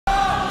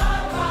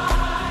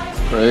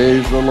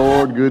Praise the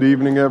Lord. Good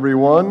evening,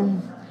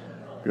 everyone.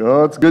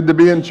 It's good to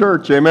be in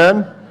church.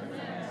 Amen.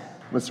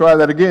 Let's try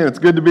that again. It's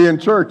good to be in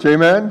church.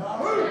 Amen.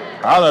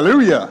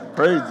 Hallelujah.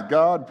 Praise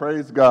God.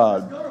 Praise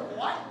God.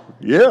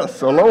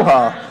 Yes.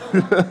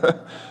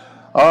 Aloha.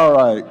 All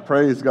right.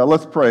 Praise God.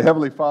 Let's pray.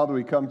 Heavenly Father,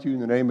 we come to you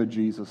in the name of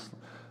Jesus.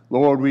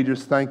 Lord, we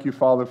just thank you,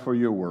 Father, for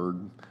your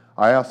word.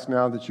 I ask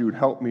now that you would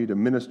help me to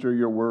minister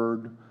your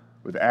word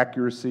with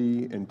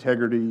accuracy,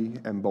 integrity,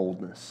 and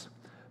boldness.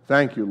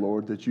 Thank you,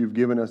 Lord, that you've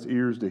given us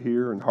ears to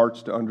hear and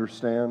hearts to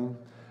understand.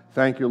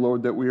 Thank you,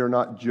 Lord, that we are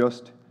not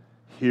just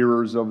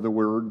hearers of the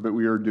word, but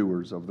we are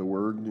doers of the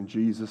word. In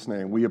Jesus'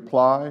 name, we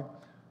apply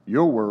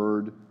your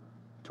word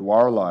to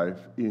our life.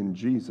 In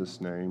Jesus'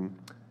 name,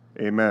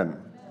 amen.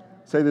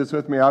 Say this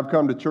with me. I've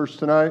come to church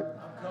tonight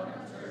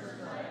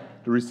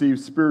to receive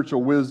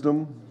spiritual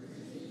wisdom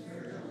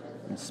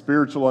and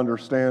spiritual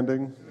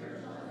understanding.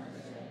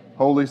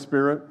 Holy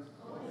Spirit,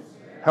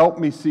 help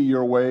me see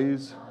your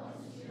ways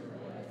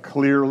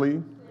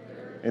clearly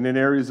and in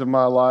areas of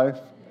my life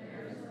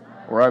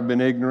where I've been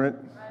ignorant,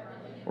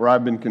 where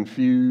I've been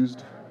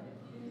confused,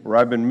 where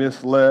I've been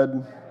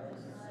misled,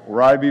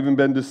 where I've even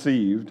been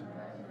deceived.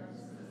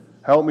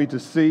 Help me to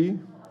see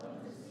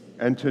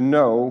and to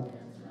know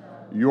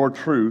your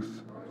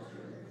truth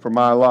for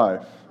my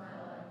life.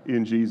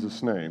 In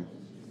Jesus' name,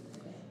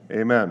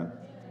 amen.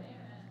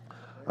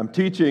 I'm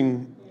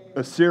teaching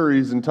a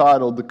series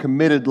entitled The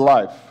Committed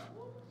Life.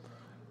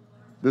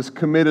 This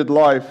committed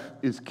life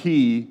is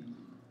key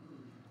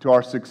to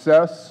our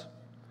success.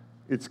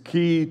 It's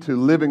key to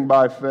living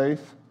by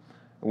faith.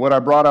 And what I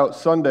brought out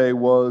Sunday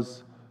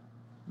was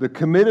the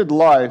committed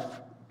life,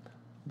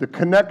 the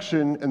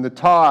connection and the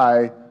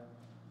tie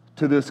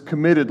to this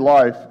committed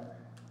life.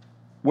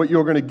 What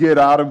you're going to get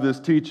out of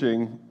this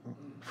teaching,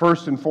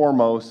 first and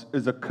foremost,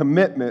 is a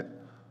commitment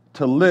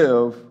to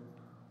live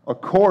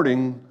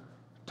according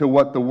to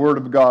what the Word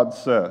of God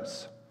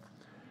says.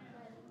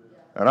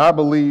 And I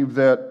believe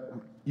that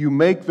you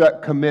make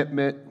that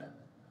commitment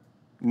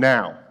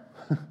now.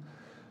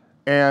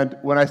 And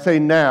when I say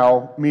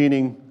now,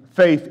 meaning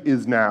faith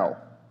is now,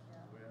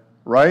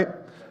 right?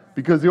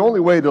 Because the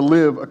only way to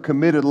live a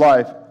committed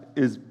life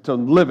is to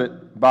live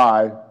it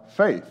by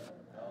faith.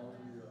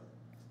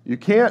 You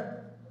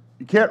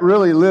can't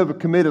really live a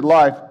committed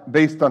life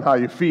based on how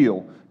you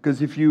feel.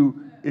 Because if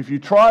you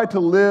try to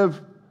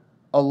live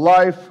a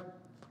life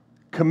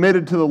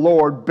committed to the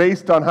Lord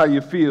based on how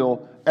you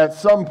feel, at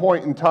some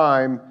point in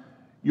time,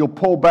 you'll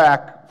pull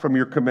back from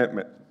your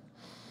commitment.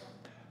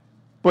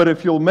 But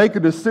if you'll make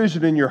a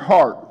decision in your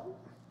heart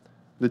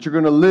that you're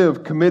going to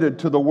live committed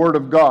to the Word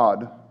of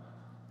God,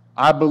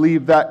 I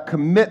believe that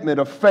commitment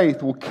of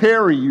faith will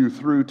carry you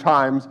through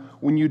times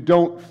when you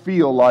don't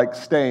feel like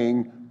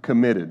staying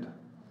committed.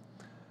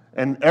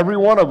 And every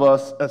one of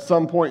us, at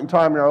some point in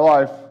time in our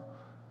life,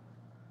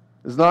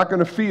 is not going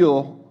to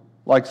feel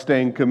like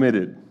staying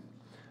committed.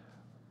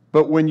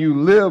 But when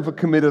you live a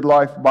committed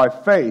life by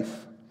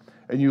faith,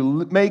 and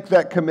you make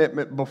that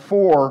commitment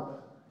before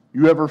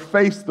you ever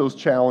face those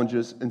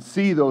challenges and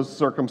see those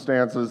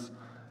circumstances,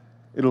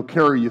 it'll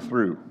carry you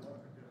through.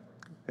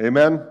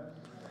 Amen?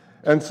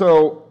 And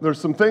so there's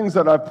some things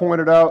that I've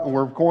pointed out, and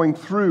we're going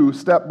through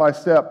step by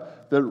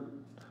step that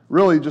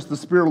really just the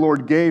Spirit of the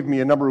Lord gave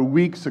me a number of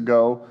weeks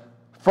ago.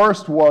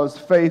 First was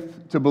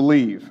faith to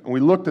believe, and we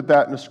looked at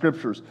that in the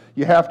Scriptures.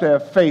 You have to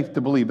have faith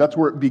to believe. That's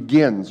where it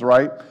begins,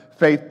 right?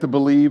 Faith to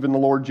believe in the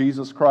Lord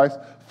Jesus Christ,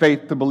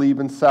 faith to believe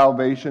in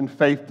salvation,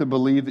 faith to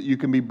believe that you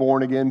can be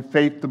born again,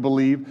 faith to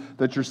believe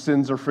that your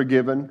sins are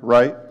forgiven,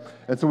 right?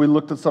 And so we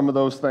looked at some of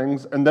those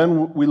things. And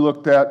then we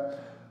looked at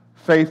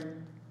faith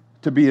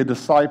to be a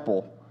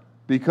disciple,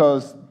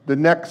 because the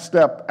next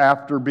step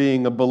after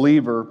being a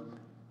believer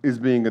is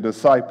being a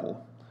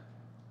disciple.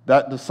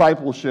 That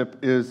discipleship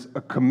is a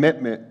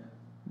commitment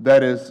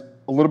that is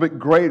a little bit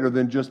greater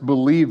than just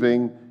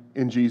believing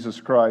in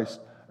Jesus Christ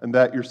and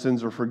that your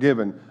sins are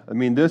forgiven. I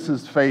mean, this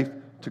is faith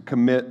to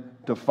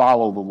commit to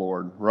follow the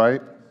Lord,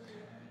 right?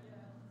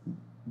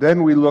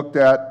 Then we looked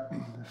at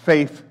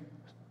faith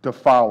to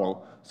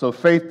follow. So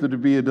faith to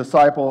be a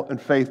disciple and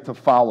faith to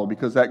follow,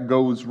 because that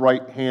goes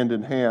right hand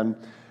in hand.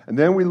 And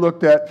then we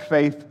looked at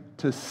faith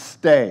to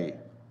stay.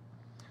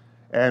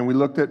 And we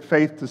looked at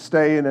faith to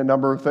stay in a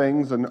number of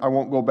things, and I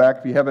won't go back.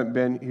 If you haven't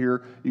been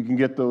here, you can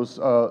get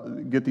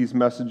these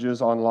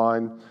messages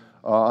online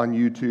on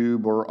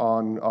YouTube or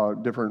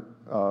on different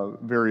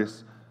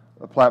various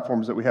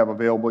platforms that we have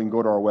available. You can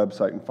go to our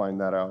website and find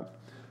that out.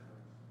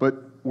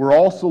 But we're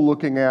also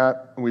looking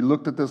at, and we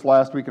looked at this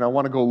last week, and I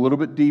want to go a little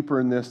bit deeper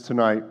in this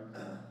tonight,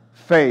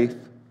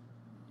 faith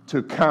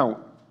to count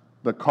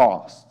the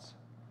costs.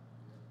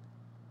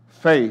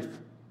 Faith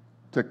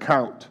to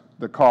count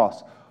the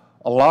costs.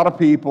 A lot of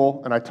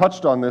people, and I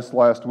touched on this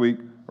last week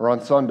or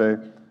on Sunday,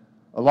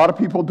 a lot of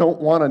people don't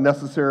want to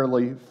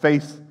necessarily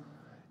face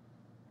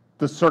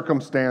the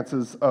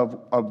circumstances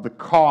of the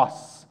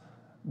costs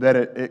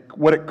that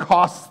what it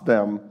costs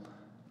them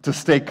to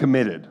stay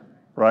committed,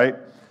 right?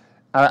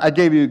 I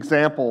gave you an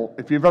example.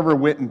 If you've ever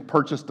went and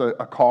purchased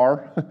a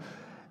car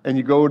and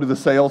you go to the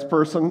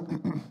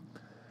salesperson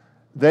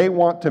they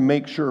want to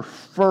make sure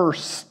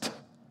first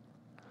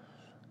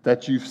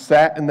that you've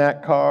sat in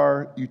that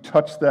car, you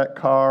touched that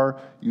car,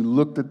 you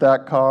looked at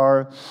that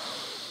car,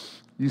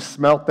 you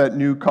smelt that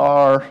new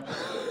car.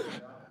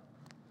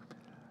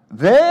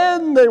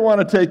 Then they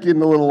want to take you in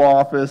the little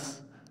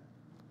office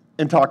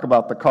and talk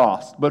about the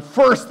cost. But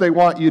first, they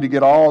want you to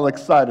get all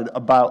excited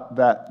about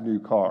that new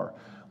car.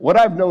 What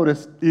I've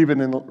noticed, even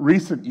in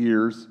recent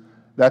years,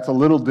 that's a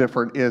little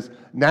different, is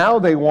now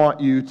they want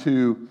you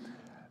to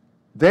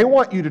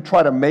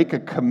try to make a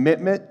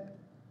commitment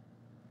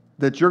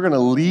that you're going to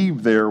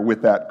leave there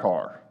with that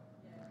car.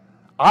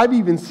 I've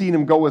even seen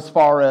them go as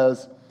far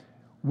as,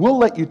 we'll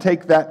let you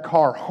take that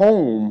car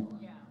home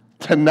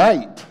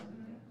tonight.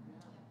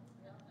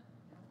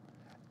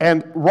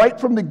 And right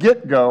from the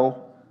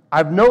get-go,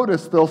 I've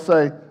noticed they'll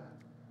say,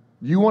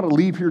 you want to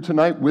leave here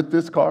tonight with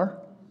this car?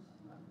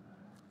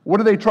 What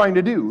are they trying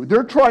to do?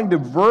 They're trying to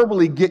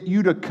verbally get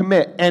you to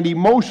commit and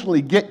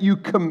emotionally get you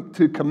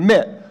to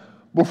commit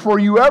before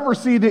you ever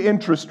see the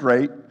interest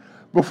rate,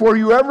 before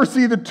you ever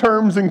see the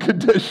terms and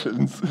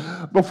conditions,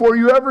 before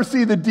you ever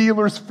see the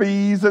dealer's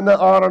fees and the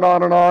on and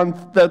on and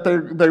on that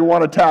they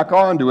want to tack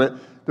onto it.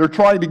 They're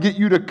trying to get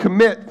you to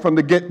commit from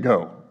the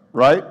get-go,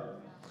 right?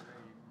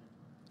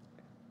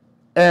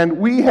 And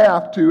we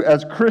have to,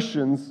 as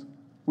Christians,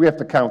 we have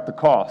to count the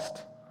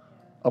cost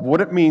of what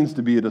it means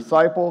to be a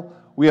disciple.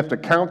 We have to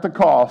count the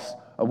cost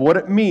of what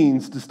it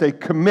means to stay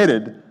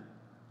committed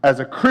as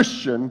a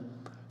Christian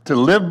to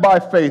live by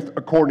faith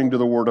according to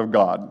the Word of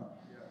God.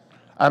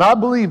 And I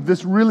believe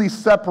this really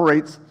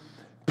separates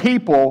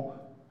people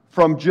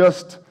from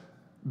just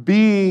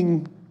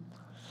being,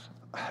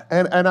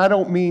 and I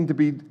don't mean to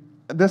be,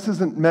 this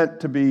isn't meant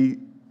to be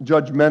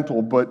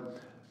judgmental, but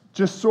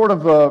just sort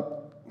of a,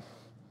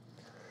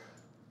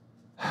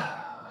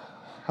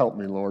 help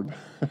me, Lord,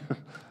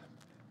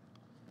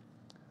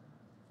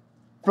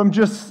 from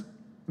just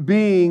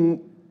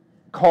being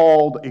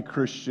called a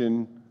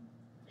Christian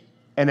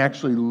and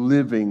actually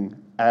living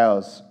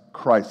as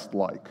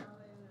Christ-like.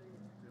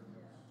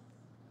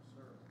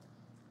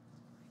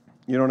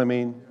 You know what I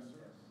mean?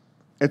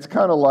 It's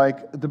kind of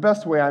like, the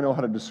best way I know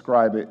how to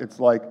describe it, it's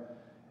like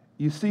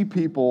you see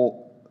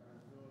people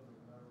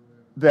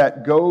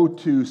that go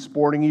to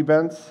sporting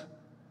events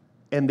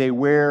and they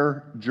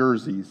wear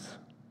jerseys.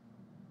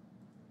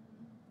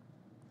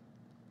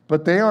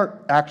 But they aren't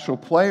actual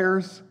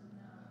players.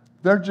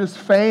 They're just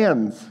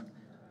fans.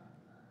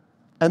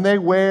 And they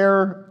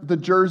wear the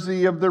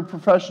jersey of their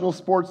professional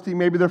sports team,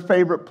 maybe their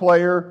favorite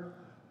player.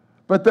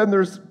 But then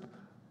there's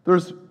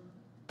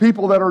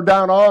people that are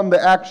down on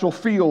the actual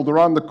field or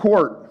on the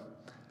court.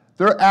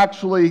 They're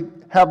actually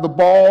have the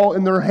ball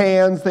in their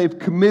hands. They've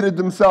committed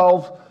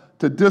themselves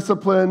to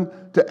discipline,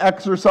 to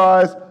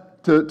exercise,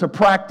 to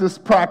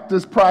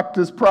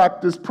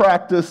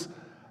practice.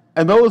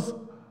 And those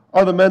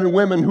are the men and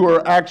women who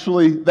are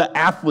actually the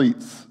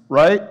athletes,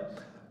 right?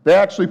 They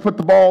actually put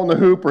the ball in the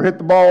hoop or hit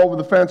the ball over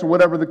the fence or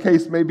whatever the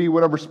case may be,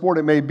 whatever sport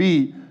it may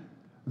be.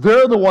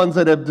 They're the ones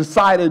that have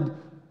decided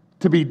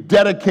to be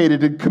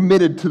dedicated and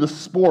committed to the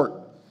sport.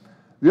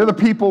 The other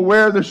people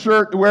wear the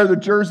shirt, wear the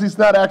jerseys.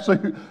 They're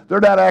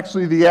not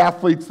actually the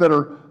athletes that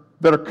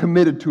are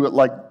committed to it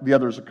like the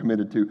others are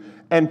committed to.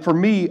 And for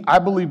me, I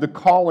believe the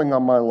calling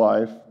on my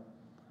life,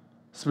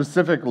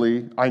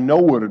 specifically, I know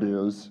what it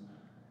is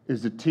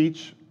to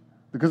teach,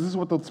 because this is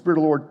what the Spirit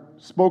of the Lord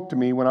spoke to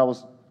me when I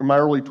was in my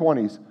early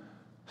 20s.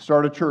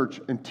 Start a church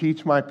and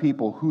teach my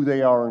people who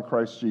they are in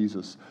Christ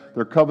Jesus,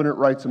 their covenant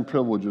rights and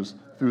privileges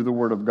through the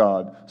Word of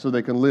God, so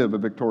they can live a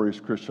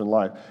victorious Christian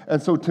life.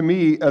 And so to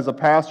me, as a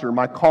pastor,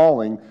 my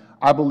calling,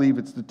 I believe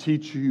it's to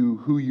teach you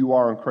who you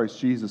are in Christ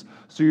Jesus.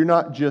 So you're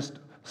not just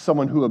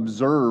someone who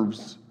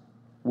observes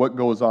what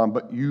goes on,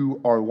 but you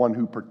are one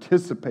who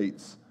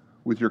participates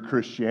with your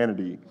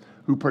Christianity,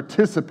 who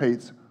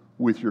participates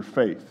with your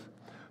faith,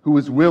 who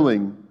is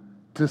willing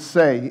to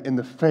say in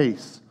the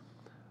face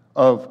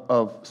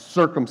of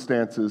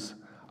circumstances,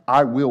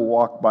 I will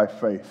walk by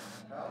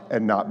faith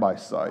and not by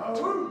sight.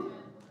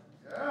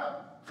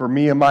 For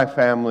me and my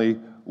family,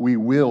 we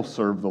will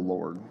serve the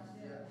Lord.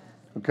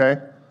 Okay?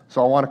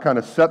 So I want to kind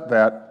of set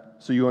that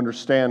so you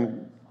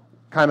understand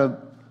kind of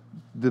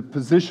the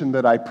position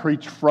that I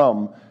preach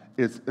from.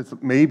 It's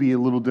maybe a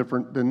little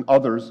different than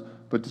others,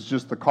 but it's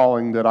just the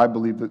calling that I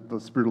believe that the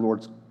Spirit of the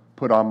Lord's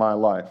put on my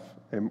life.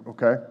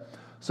 Okay?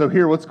 So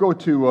here, let's go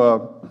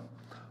to,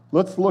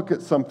 let's look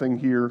at something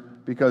here,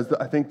 because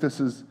I think this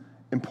is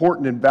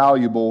important and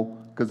valuable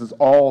because it's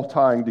all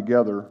tying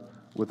together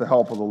with the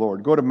help of the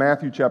Lord. Go to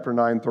Matthew chapter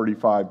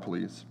 9:35,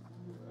 please.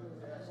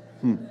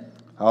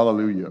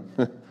 Hallelujah.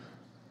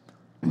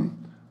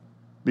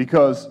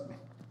 Because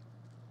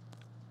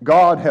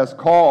God has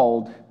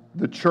called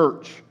the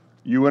church,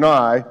 you and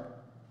I,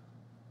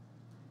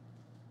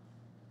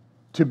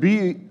 to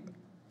be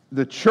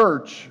the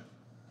church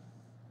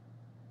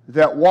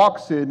that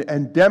walks in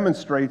and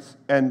demonstrates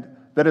and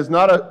that is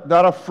not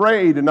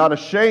afraid and not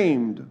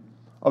ashamed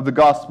of the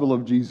gospel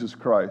of Jesus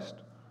Christ,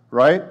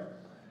 right?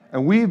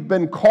 And we've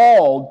been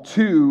called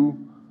to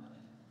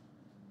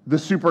the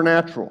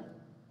supernatural.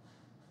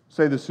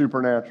 Say the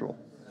supernatural.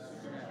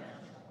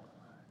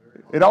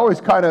 It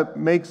always kind of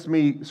makes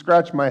me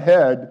scratch my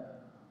head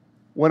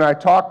when I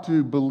talk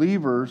to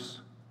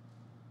believers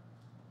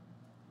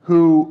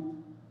who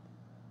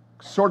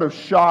sort of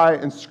shy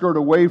and skirt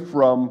away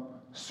from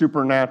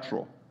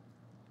supernatural.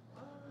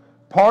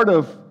 Part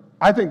of,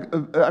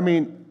 I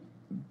mean,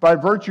 by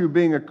virtue of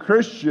being a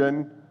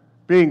Christian,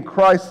 being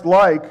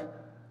Christ-like,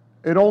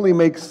 it only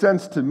makes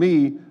sense to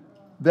me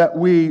that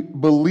we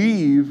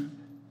believe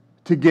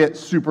to get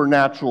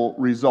supernatural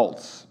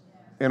results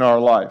in our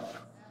life.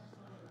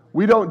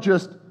 We don't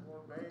just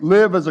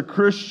live as a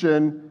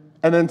Christian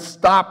and then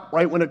stop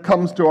right when it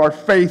comes to our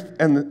faith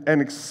and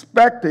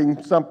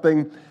expecting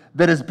something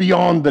that is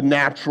beyond the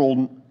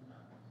natural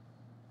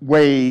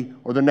way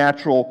or the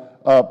natural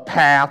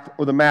path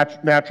or the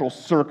natural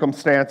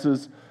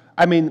circumstances.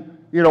 I mean,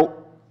 you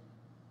know,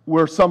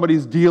 where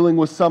somebody's dealing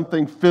with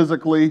something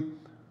physically,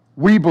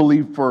 we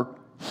believe for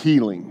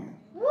healing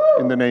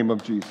in the name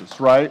of Jesus,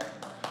 right?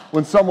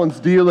 When someone's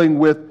dealing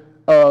with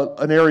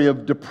an area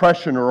of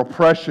depression or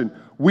oppression,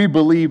 we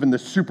believe in the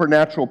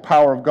supernatural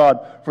power of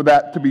God for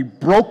that to be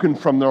broken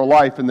from their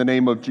life in the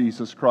name of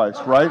Jesus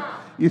Christ, right?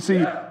 You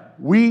see,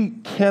 we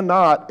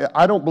cannot,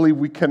 I don't believe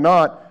we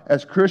cannot,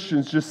 as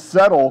Christians, just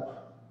settle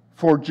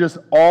for just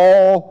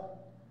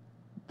all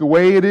the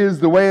way it is,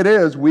 the way it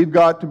is. We've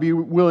got to be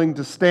willing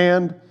to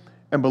stand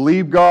and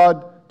believe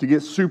God to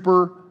get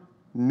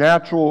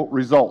supernatural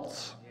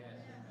results,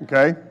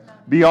 okay?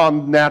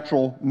 Beyond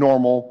natural,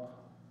 normal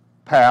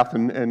path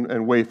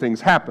and way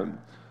things happen.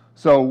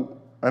 So,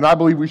 and I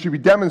believe we should be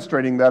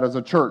demonstrating that as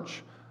a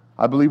church.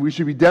 I believe we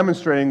should be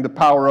demonstrating the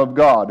power of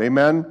God,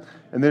 amen?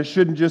 And this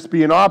shouldn't just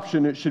be an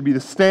option, it should be the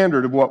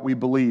standard of what we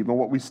believe and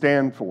what we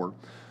stand for.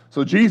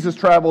 So Jesus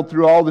traveled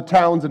through all the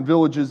towns and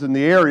villages in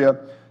the area,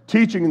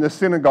 teaching in the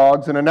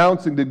synagogues and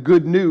announcing the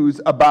good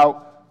news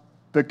about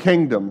the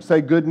kingdom.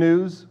 Say good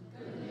news,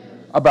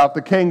 about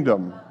the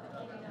kingdom.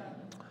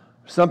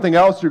 Something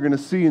else you're going to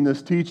see in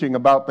this teaching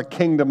about the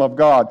kingdom of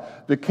God.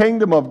 The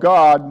kingdom of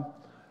God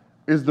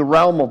is the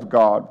realm of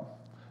God.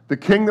 The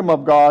kingdom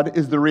of God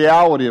is the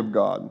reality of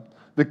God.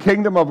 The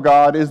kingdom of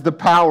God is the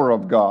power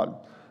of God.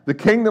 The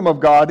kingdom of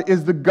God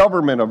is the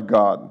government of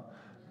God.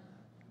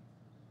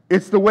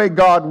 It's the way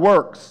God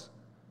works.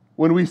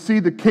 When we see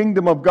the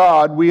kingdom of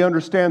God, we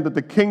understand that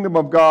the kingdom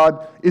of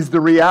God is the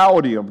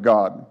reality of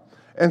God.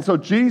 And so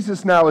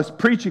Jesus now is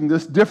preaching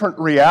this different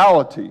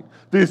reality,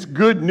 this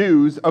good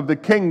news of the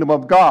kingdom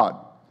of God.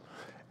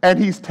 And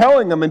he's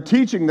telling them and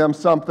teaching them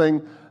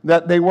something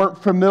that they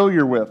weren't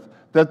familiar with,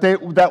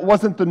 that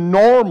wasn't the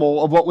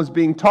normal of what was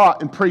being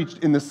taught and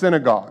preached in the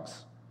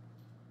synagogues.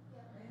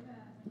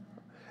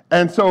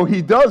 And so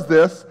he does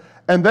this,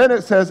 and then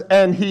it says,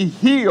 and he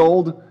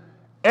healed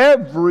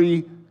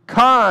every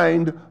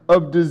kind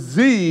of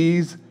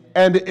disease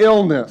and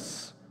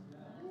illness.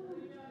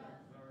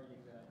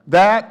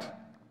 That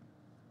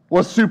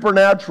was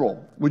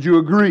supernatural. Would you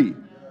agree?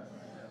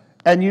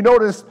 And you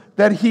notice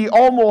that he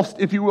almost,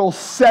 if you will,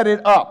 set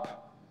it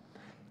up.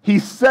 He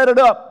set it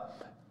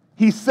up.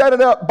 He set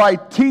it up by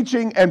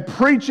teaching and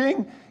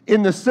preaching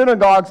in the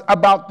synagogues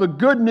about the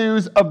good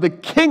news of the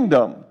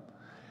kingdom.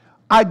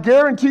 I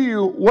guarantee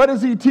you, what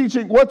is he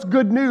teaching? What's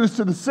good news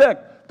to the sick?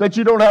 That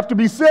you don't have to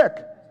be sick.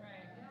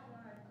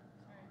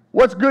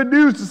 What's good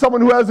news to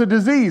someone who has a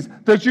disease?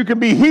 That you can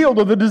be healed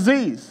of the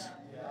disease.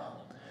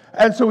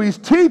 And so he's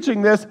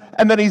teaching this,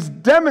 and then he's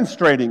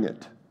demonstrating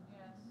it.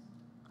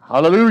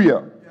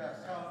 Hallelujah.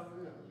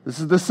 This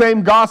is the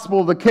same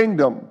gospel of the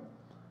kingdom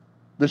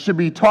that should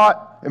be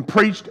taught and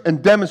preached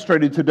and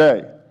demonstrated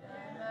today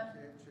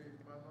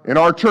in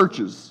our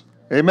churches.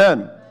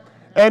 Amen.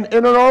 And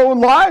in our own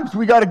lives,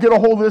 we got to get a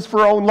hold of this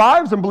for our own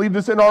lives and believe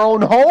this in our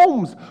own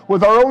homes,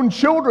 with our own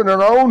children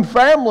and our own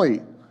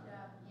family.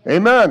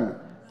 Amen.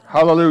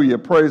 Hallelujah.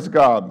 Praise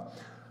God.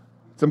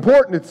 It's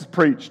important it's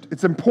preached.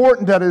 It's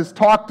important that it is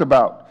talked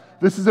about.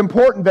 This is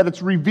important that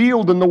it's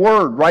revealed in the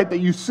Word, right? That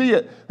you see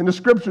it in the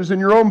Scriptures in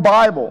your own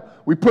Bible.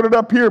 We put it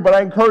up here, but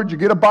I encourage you,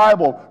 get a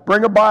Bible,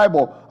 bring a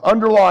Bible,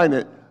 underline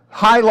it,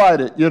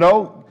 highlight it, you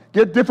know.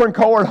 Get different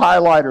colored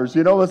highlighters,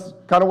 you know. That's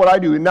kind of what I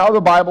do. And now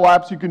the Bible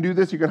apps, you can do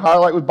this. You can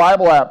highlight with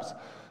Bible apps.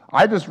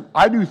 I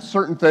do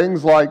certain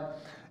things like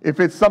if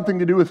it's something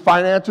to do with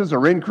finances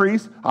or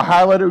increase, I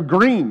highlight it with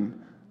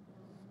green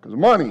because of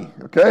money,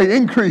 okay?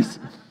 Increase.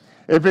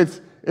 If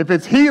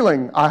it's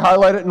healing, I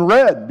highlight it in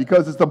red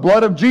because it's the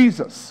blood of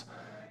Jesus,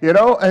 you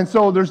know. And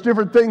so there's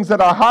different things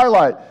that I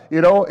highlight,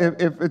 you know.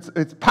 If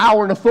it's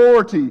power and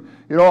authority,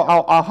 you know,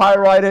 I'll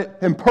highlight it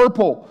in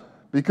purple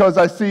because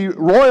I see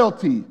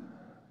royalty.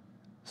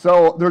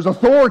 So there's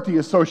authority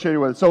associated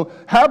with it. So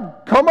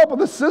come up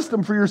with a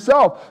system for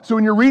yourself. So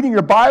when you're reading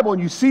your Bible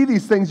and you see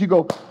these things, you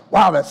go,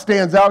 wow, that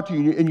stands out to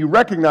you, and you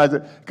recognize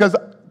it. Because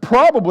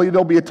probably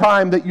there'll be a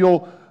time that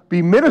you'll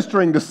be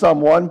ministering to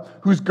someone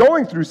who's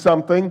going through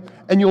something,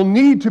 and you'll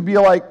need to be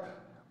like,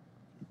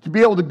 to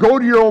be able to go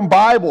to your own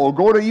Bible or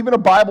go to even a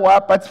Bible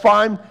app, that's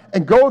fine,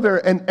 and go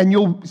there and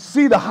you'll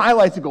see the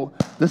highlights and go,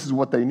 this is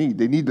what they need.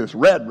 They need this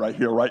red right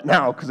here, right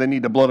now, because they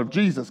need the blood of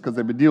Jesus because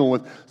they've been dealing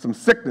with some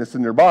sickness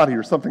in their body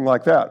or something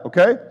like that,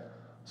 okay?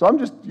 So I'm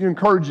just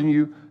encouraging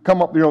you,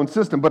 come up with your own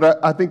system,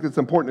 but I think it's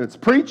important it's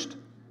preached.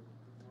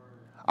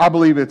 I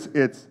believe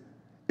it's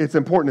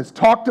important it's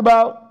talked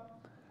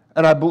about,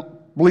 and I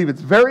believe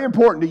it's very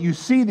important that you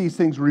see these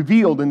things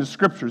revealed in the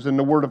Scriptures, in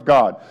the Word of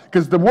God,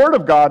 because the Word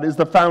of God is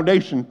the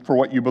foundation for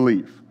what you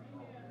believe.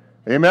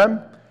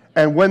 Amen?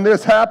 And when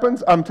this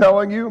happens, I'm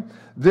telling you,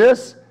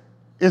 this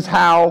is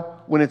how,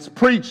 when it's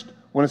preached,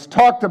 when it's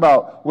talked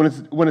about,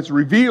 when it's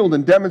revealed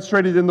and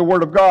demonstrated in the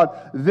Word of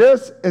God,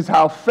 this is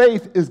how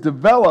faith is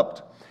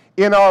developed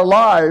in our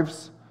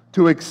lives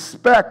to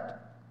expect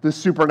the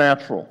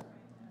supernatural.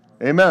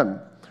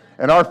 Amen.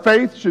 And our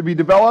faith should be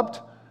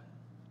developed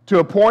to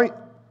a point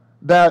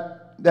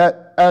that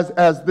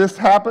as this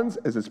happens,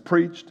 as it's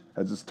preached,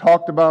 as it's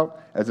talked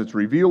about, as it's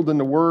revealed in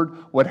the Word,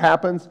 what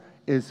happens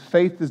is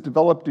faith is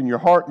developed in your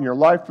heart and your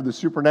life for the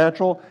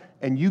supernatural,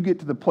 and you get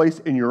to the place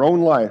in your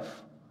own life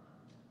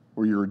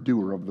where you're a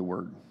doer of the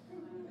Word.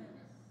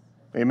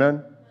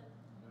 Amen?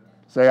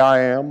 Say, I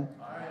am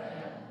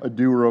a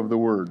doer of the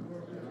Word.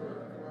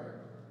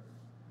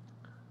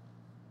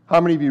 How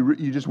many of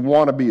you just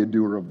want to be a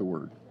doer of the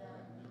Word?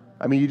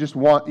 I mean, you just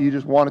want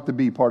it to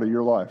be part of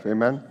your life.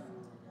 Amen?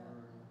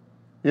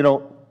 You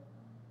know,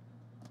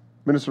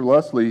 Minister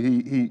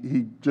Leslie,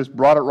 he just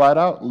brought it right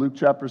out in Luke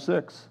chapter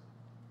 6.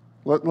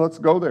 Let's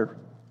go there.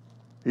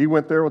 He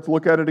went there. Let's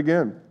look at it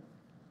again.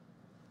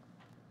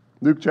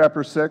 Luke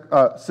chapter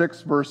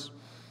 6 verse,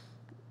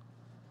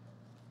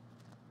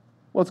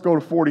 let's go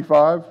to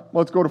 45.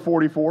 Let's go to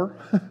 44.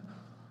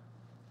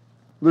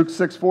 Luke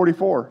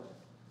 6:44.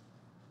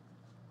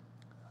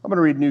 I'm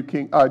going to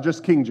read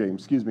just King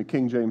James,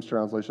 King James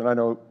translation. I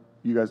know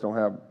you guys don't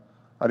have,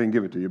 I didn't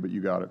give it to you, but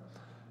you got it.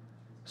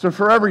 So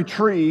for every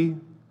tree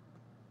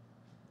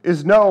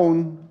is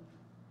known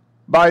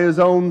by his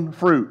own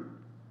fruit.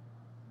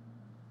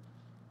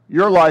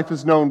 Your life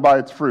is known by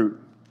its fruit.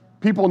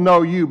 People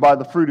know you by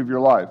the fruit of your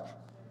life.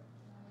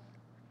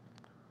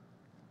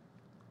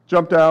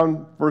 Jump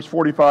down, verse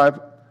 45.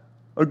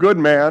 A good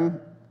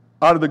man,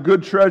 out of the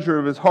good treasure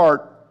of his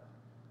heart,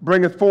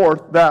 bringeth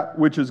forth that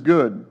which is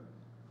good.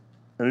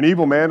 And an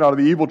evil man, out of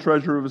the evil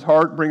treasure of his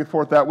heart, bringeth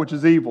forth that which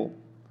is evil.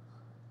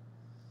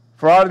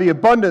 For out of the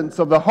abundance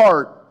of the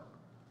heart,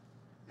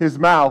 his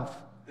mouth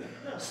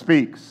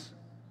speaks.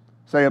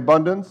 Say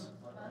abundance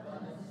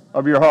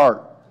of your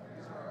heart.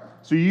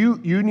 So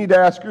you need to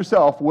ask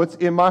yourself, what's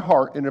in my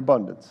heart in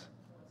abundance?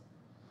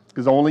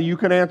 Because only you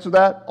can answer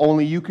that,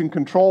 only you can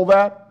control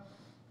that,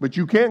 but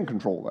you can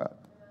control that.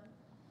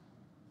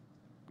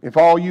 If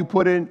all you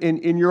put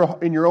in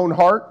your own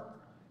heart,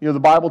 you know, the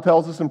Bible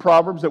tells us in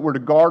Proverbs that we're to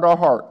guard our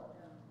heart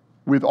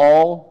with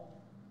all,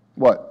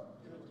 what?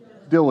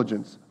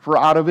 Diligence. For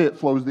out of it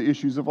flows the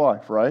issues of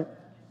life, right?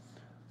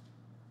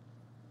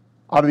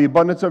 Out of the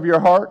abundance of your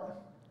heart,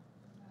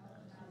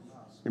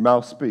 your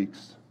mouth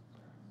speaks.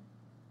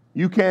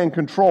 You can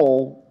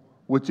control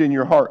what's in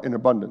your heart in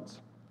abundance.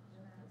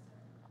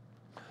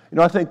 You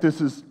know, I think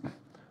this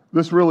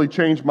really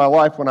changed my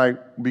life when I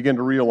began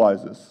to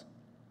realize this.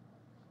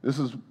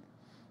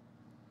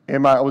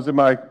 I was in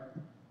my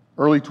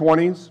early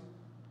 20s,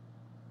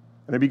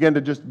 and I began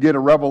to just get a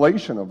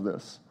revelation of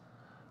this.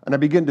 And I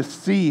began to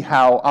see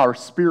how our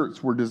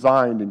spirits were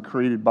designed and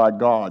created by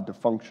God to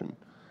function.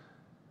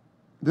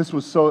 This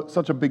was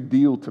such a big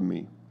deal to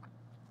me.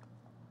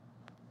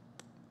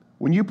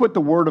 When you put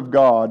the Word of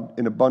God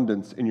in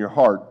abundance in your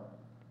heart,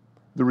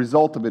 the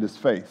result of it is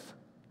faith.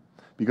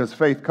 Because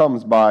faith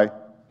comes by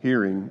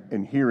hearing,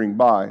 and hearing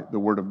by the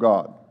Word of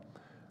God.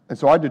 And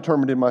so I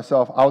determined in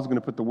myself I was going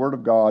to put the Word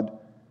of God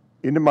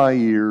into my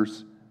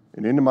ears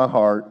and into my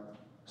heart,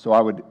 so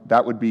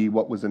that would be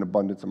what was in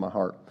abundance in my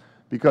heart.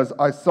 Because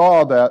I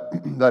saw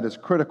that is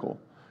critical.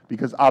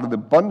 Because out of the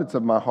abundance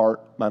of my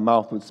heart, my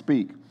mouth would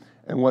speak.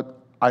 And what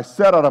I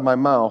said out of my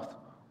mouth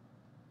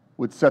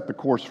would set the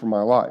course for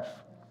my life.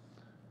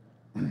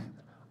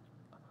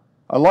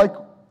 I like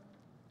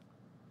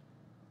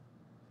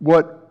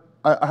what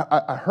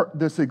I heard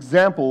this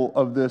example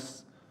of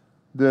this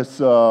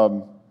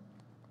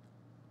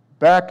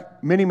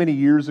back many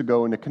years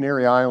ago in the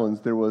Canary Islands.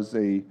 There was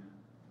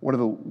one of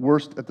the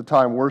worst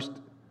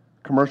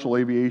commercial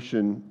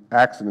aviation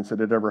accidents that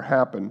had ever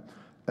happened,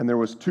 and there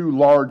was two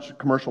large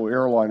commercial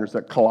airliners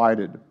that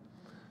collided.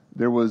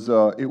 It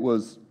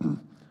was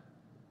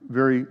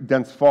very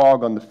dense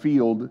fog on the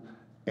field,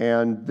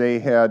 and they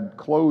had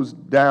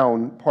closed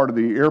down part of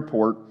the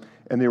airport,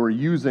 and they were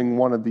using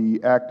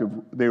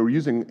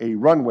a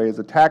runway as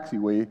a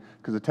taxiway,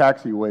 because the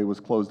taxiway was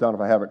closed down, if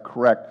I have it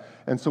correct.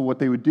 And so what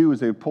they would do is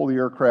they would pull the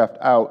aircraft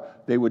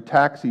out, they would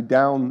taxi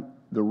down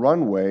the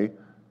runway,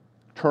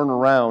 turn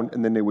around,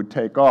 and then they would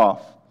take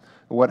off.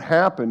 And what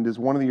happened is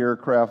one of the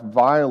aircraft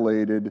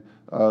violated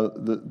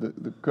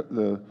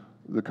the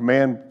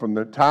command from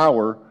the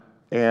tower,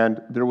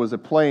 and there was a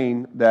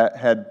plane that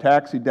had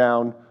taxied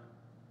down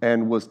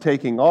and was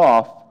taking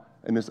off,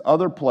 and this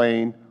other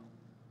plane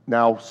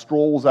now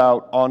strolls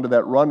out onto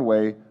that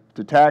runway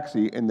to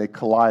taxi, and they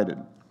collided.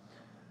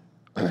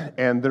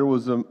 And there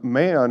was a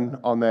man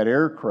on that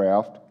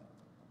aircraft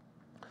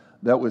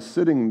that was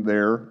sitting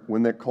there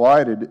when they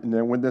collided, and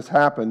then when this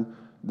happened,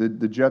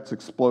 the jets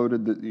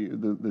exploded,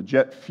 the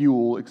jet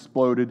fuel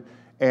exploded,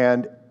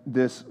 and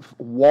this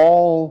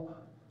wall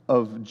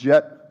of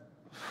jet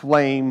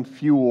flame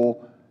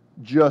fuel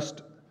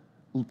just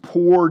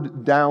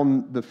poured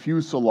down the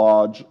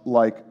fuselage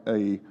like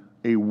a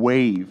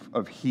wave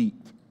of heat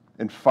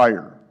and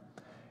fire.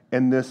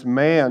 And this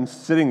man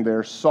sitting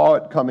there saw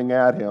it coming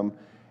at him,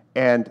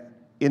 and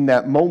in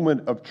that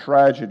moment of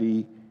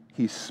tragedy,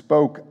 he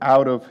spoke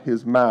out of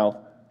his mouth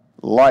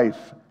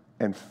life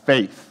and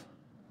faith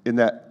in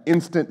that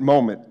instant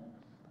moment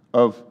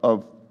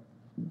of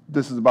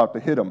this is about to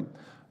hit him.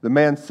 The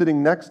man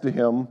sitting next to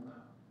him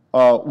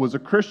was a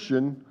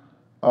Christian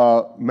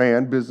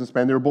man,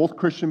 businessman. They were both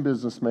Christian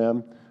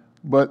businessmen,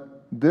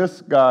 but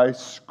this guy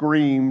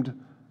screamed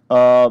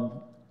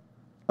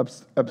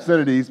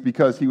obscenities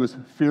because he was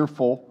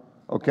fearful,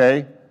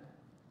 okay?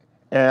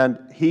 And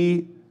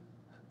he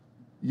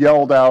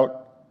yelled out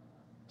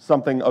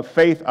something of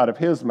faith out of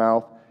his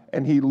mouth,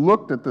 and he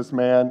looked at this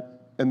man,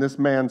 and this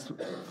man's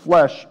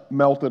flesh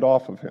melted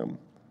off of him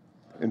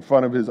in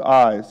front of his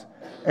eyes.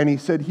 And he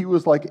said he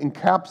was like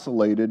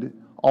encapsulated,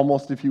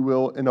 almost if you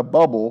will, in a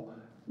bubble,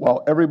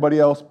 while everybody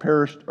else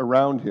perished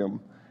around him.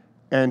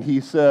 And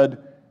he said,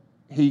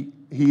 he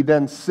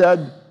then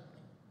said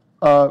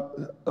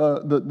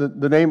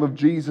the name of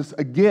Jesus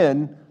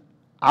again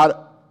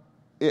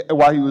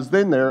while he was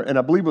in there, and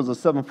I believe it was a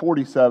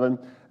 747,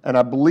 and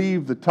I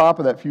believe the top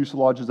of that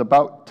fuselage is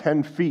about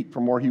 10 feet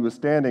from where he was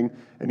standing,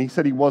 and he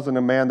said he wasn't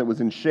a man that was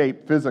in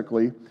shape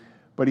physically,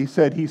 but he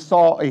said he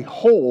saw a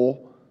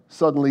hole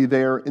suddenly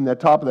there in the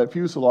top of that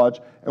fuselage,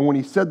 and when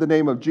he said the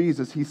name of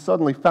Jesus, he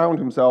suddenly found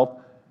himself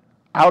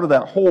out of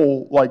that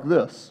hole like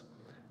this.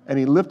 And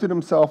he lifted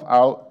himself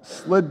out,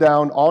 slid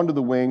down onto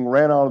the wing,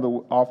 ran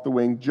off the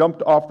wing,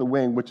 jumped off the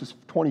wing, which is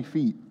 20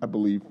 feet, I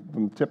believe,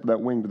 from the tip of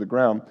that wing to the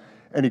ground.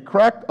 And he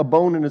cracked a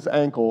bone in his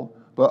ankle,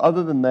 but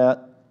other than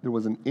that, there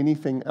wasn't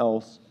anything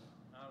else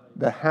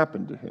that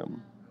happened to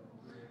him.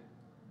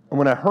 And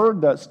when I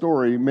heard that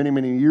story many,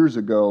 many years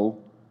ago,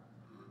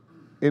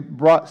 it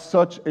brought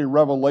such a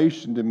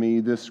revelation to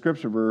me, this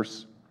scripture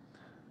verse.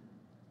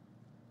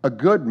 A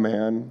good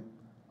man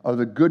of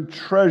the good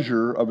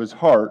treasure of his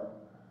heart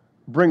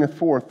bringeth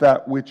forth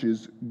that which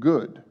is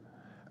good.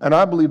 And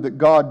I believe that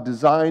God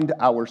designed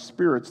our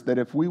spirits that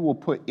if we will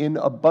put in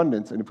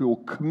abundance and if we will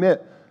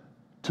commit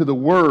to the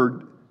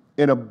word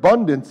in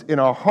abundance in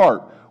our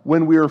heart,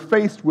 when we are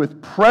faced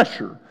with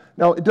pressure.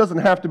 Now, it doesn't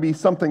have to be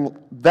something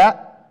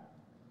that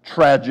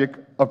tragic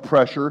of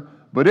pressure,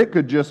 but it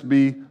could just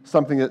be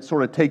something that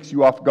sort of takes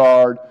you off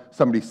guard.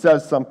 Somebody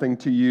says something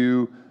to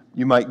you.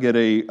 You might get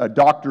a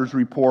doctor's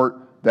report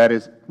that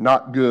is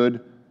not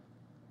good.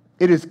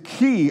 It is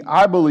key,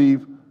 I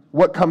believe,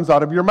 what comes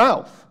out of your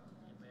mouth.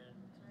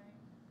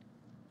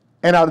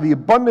 And out of the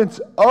abundance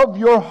of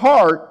your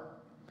heart,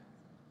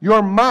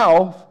 your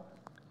mouth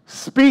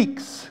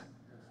speaks.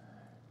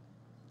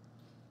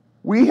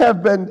 We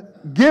have been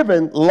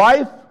given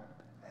life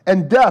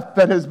and death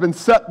that has been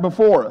set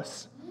before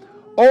us.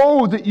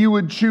 Oh, that you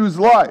would choose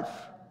life.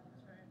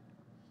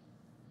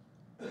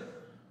 This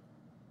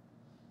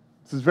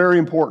is very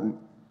important.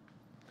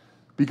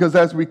 Because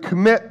as we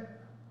commit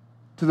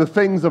to the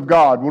things of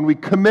God, when we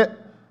commit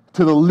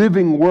to the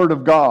living Word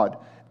of God,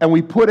 and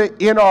we put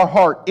it in our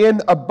heart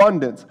in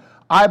abundance,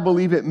 I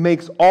believe it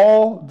makes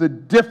all the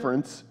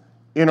difference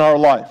in our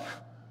life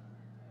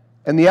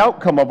and the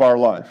outcome of our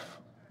life.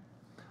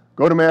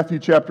 Go to Matthew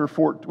chapter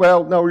 4.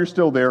 Well, no, you're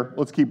still there.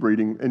 Let's keep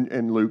reading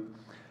in Luke.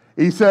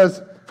 He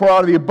says, for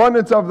out of the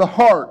abundance of the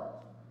heart,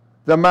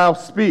 the mouth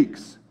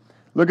speaks.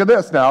 Look at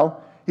this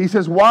now. He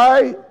says,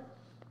 why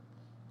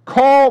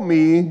call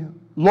me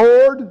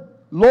Lord,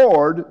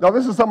 Lord? Now,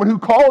 this is someone who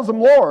calls him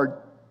Lord,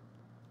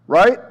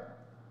 right?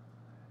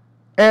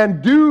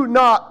 And do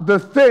not the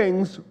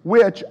things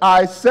which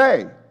I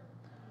say.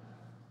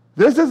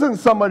 This isn't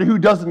somebody who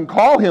doesn't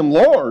call him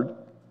Lord.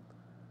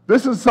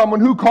 This is someone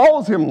who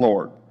calls him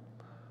Lord.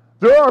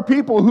 There are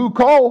people who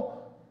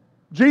call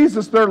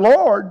Jesus their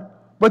Lord,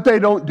 but they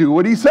don't do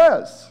what he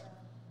says.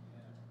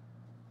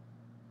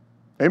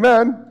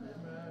 Amen. Amen.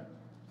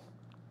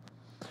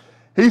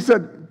 He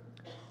said,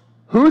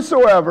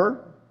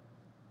 whosoever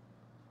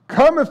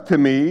cometh to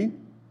me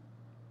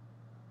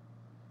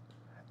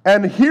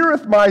and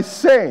heareth my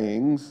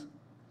sayings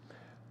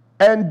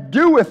and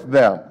doeth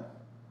them.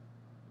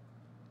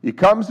 He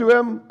comes to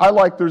him.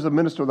 There's a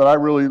minister that I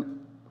really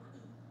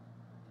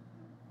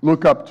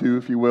look up to,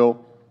 if you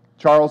will,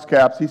 Charles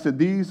Capps. He said,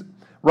 these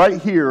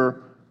right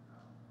here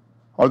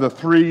are the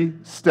 3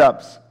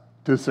 steps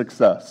to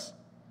success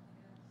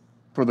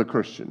for the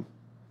Christian.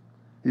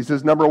 He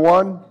says, number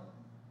 1,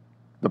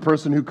 the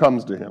person who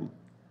comes to him.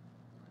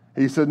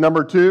 He said,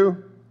 number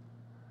 2,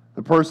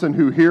 the person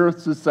who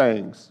heareth his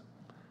sayings.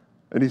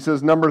 And he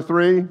says, number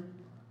 3,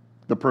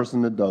 the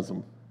person that does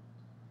them.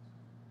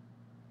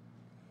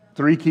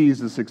 3 keys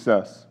to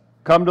success.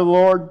 Come to the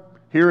Lord,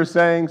 hear His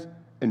sayings,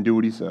 and do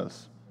what He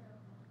says.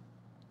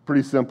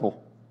 Pretty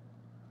simple.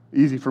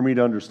 Easy for me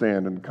to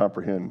understand and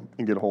comprehend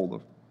and get a hold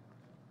of.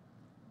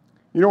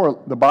 You know where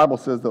the Bible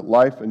says that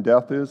life and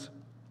death is?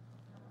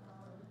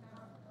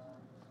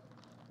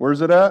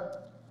 Where's it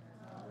at?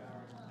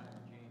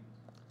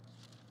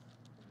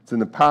 It's in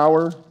the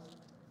power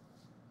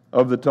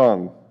of the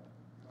tongue.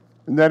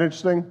 Isn't that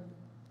interesting?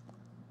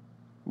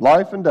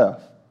 Life and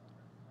death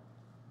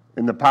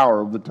in the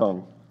power of the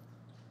tongue.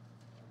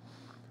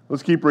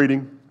 Let's keep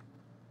reading.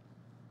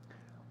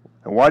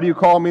 And why do you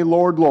call me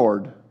Lord,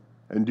 Lord,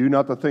 and do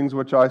not the things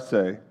which I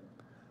say?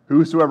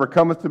 Whosoever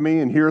cometh to me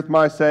and heareth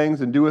my sayings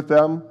and doeth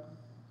them,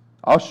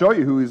 I'll show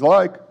you who he's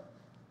like.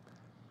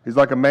 He's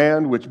like a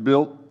man which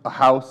built a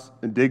house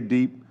and digged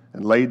deep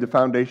and laid the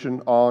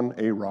foundation on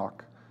a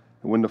rock.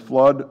 And when the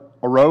flood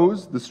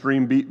arose, the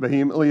stream beat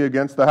vehemently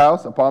against the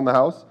house, upon the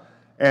house,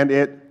 and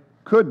it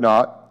could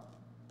not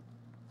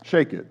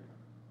shake it.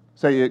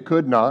 Say, it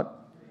could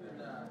not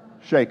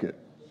shake it.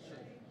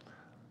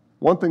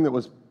 One thing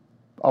that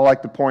I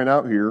like to point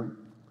out here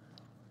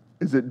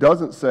is it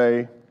doesn't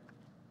say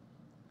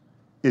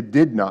it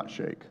did not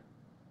shake.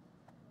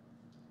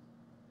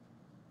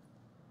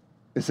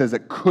 It says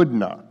it could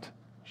not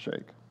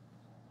shake.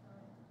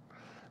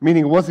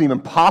 Meaning it wasn't even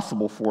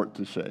possible for it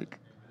to shake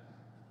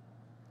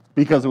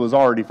because it was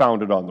already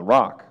founded on the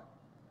rock.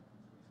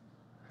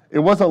 It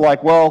wasn't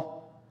like,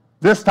 well,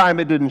 this time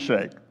it didn't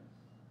shake.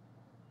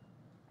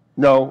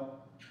 No,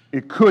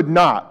 it could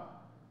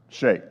not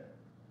shake.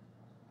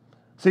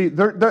 See,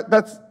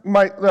 that's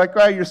like,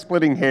 oh, you're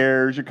splitting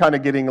hairs. You're kind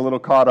of getting a little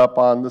caught up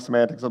on the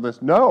semantics of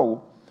this.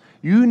 No,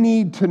 you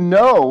need to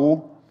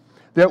know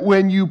that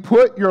when you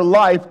put your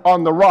life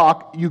on the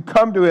rock, you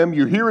come to Him,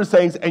 you hear His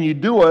sayings, and you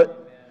do it,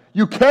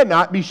 you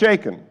cannot be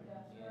shaken.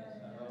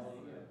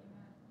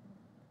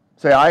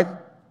 Say, I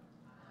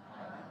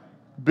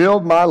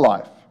build my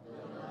life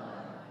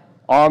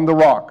on the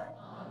rock.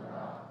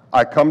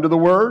 I come to the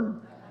Word,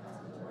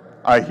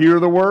 I hear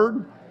the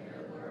Word,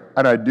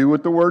 and I do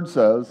what the Word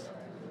says.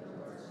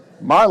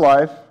 My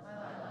life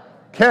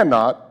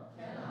cannot,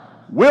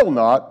 will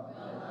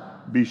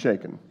not be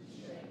shaken.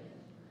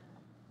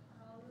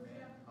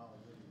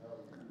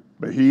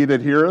 But he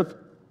that heareth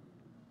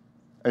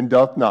and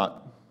doth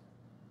not.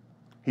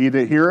 He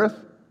that heareth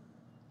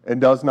and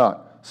does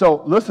not.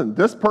 So listen,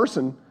 this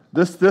person,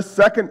 this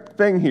second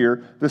thing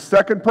here, this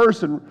second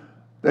person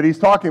that he's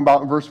talking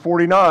about in verse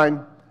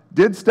 49,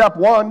 did step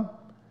one.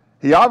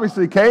 He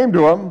obviously came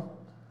to him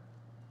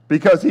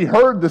because he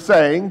heard the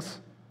sayings,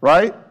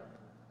 right?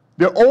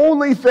 The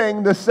only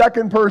thing the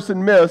second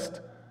person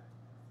missed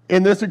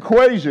in this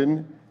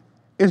equation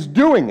is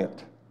doing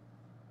it.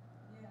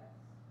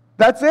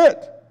 That's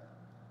it.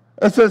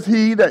 It says,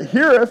 he that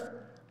heareth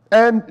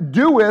and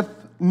doeth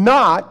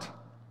not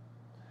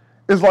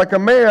is like a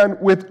man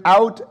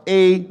without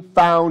a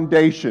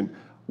foundation.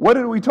 What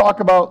did we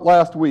talk about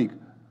last week?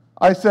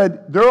 I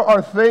said, there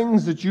are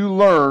things that you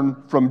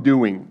learn from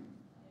doing.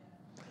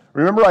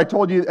 Remember I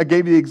told you, I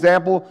gave you the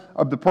example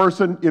of the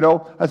person,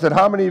 I said,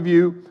 how many of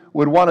you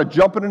would want to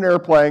jump in an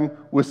airplane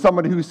with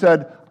somebody who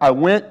said, I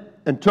went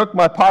and took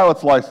my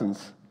pilot's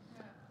license?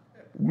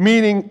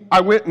 Meaning,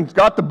 I went and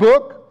got the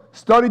book,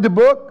 studied the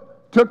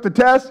book, took the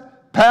test,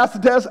 passed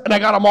the test, and I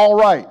got them all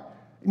right.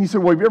 And you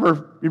said, well,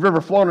 have you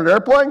ever flown an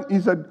airplane? And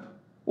he said,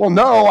 well,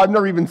 no, I've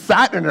never even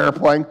sat in an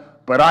airplane,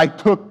 but I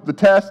took the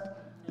test.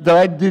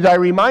 Did I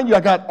remind you I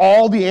got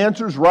all the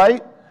answers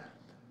right?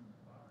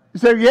 You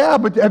say, yeah,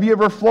 but have you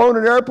ever flown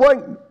an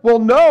airplane? Well,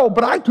 no,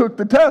 but I took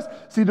the test.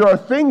 See, there are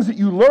things that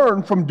you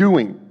learn from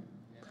doing.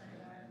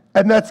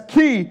 And that's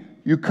key.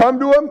 You come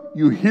to Him,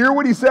 you hear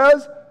what He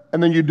says,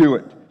 and then you do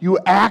it. You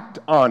act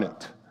on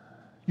it.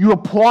 You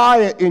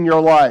apply it in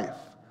your life.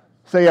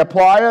 Say,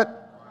 apply it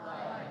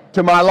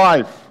to my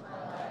life.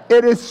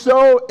 It is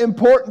so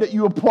important that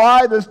you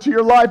apply this to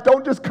your life.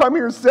 Don't just come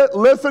here, sit,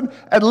 listen,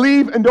 and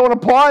leave and don't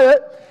apply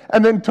it.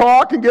 And then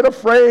talk and get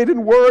afraid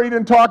and worried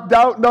and talk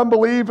doubt and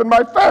unbelief and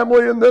my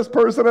family and this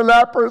person and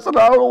that person.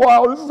 Oh,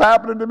 wow, this is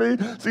happening to me.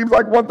 Seems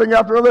like one thing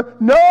after another.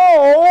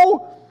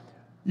 No!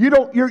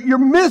 You're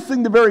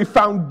missing the very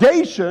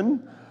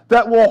foundation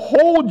that will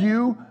hold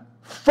you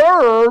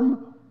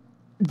firm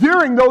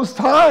during those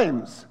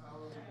times.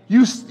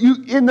 You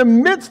in the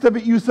midst of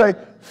it, you say,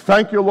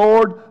 thank you,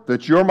 Lord,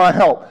 that you're my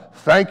help.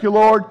 Thank you,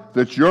 Lord,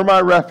 that you're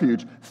my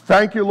refuge.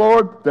 Thank you,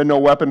 Lord, that no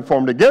weapon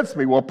formed against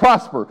me will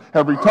prosper.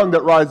 Every tongue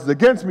that rises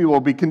against me will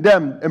be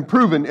condemned and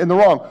proven in the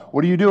wrong.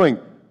 What are you doing?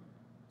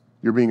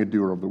 You're being a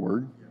doer of the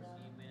word.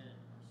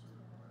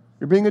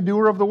 You're being a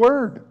doer of the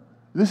word.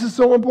 This is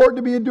so important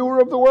to be a doer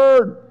of the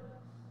word.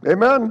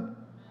 Amen.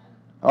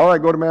 All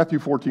right, go to Matthew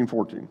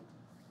 14:14.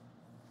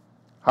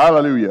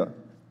 Hallelujah.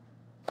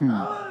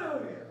 Hallelujah.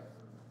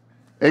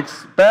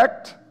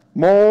 Expect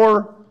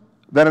more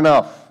than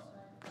enough.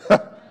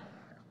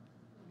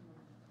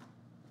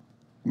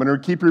 I'm going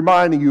to keep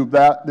reminding you of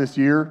that this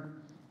year.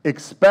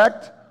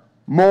 Expect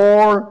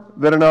more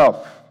than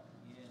enough.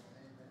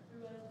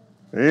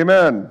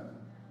 Amen.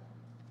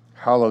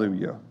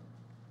 Hallelujah.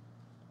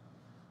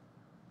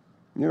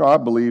 I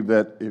believe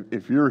that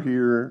if you're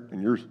here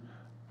and you're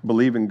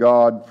believing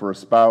God for a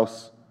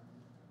spouse,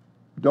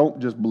 don't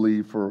just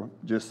believe for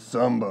just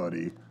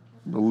somebody.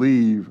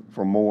 Believe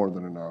for more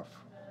than enough.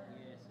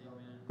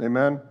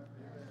 Amen?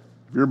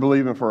 If you're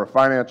believing for a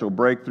financial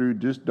breakthrough,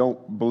 just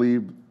don't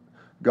believe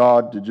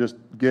God to just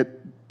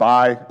get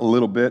by a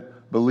little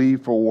bit.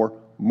 Believe for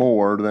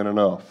more than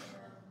enough.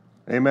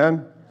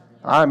 Amen?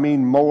 I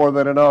mean more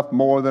than enough,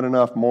 more than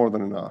enough, more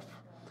than enough.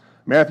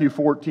 Matthew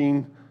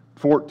 14,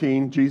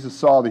 Jesus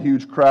saw the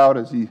huge crowd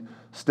as he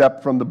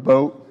stepped from the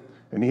boat,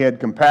 and he had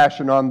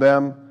compassion on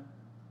them.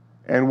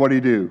 And what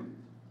did he do?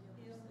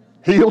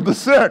 Healed the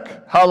sick.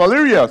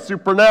 Hallelujah.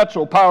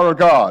 Supernatural power of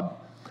God.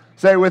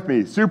 Say it with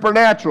me.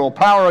 Supernatural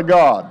power of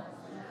God.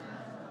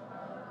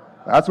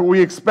 That's what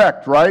we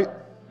expect, right?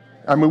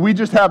 I mean, we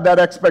just have that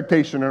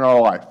expectation in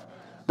our life.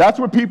 That's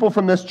what people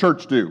from this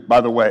church do, by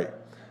the way.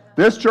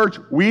 This church,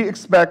 we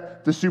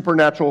expect the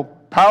supernatural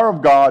power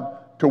of God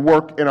to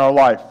work in our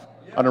life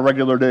on a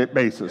regular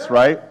basis,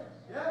 right?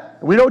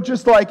 We don't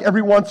just like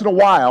every once in a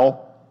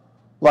while,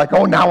 like,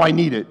 oh, now I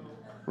need it,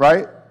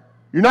 right?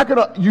 You're not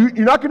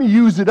gonna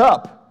use it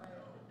up,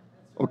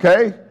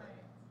 okay?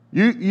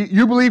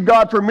 You believe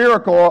God for a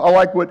miracle. I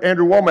like what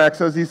Andrew Womack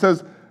says. He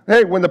says,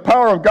 hey, when the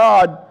power of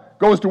God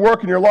goes to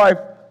work in your life,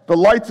 the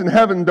lights in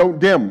heaven don't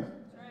dim.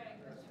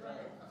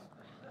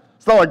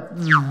 It's not like,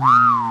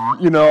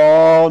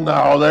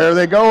 no, there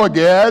they go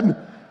again.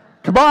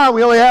 Come on,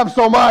 we only have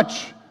so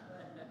much.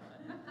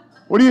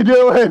 What are you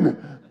doing?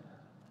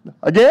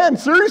 Again,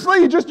 seriously?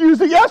 You just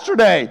used it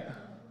yesterday.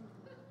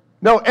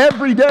 No,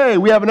 every day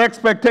we have an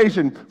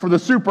expectation for the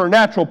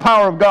supernatural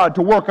power of God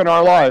to work in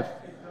our life.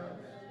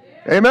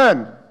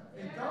 Amen.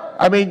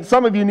 I mean,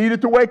 some of you need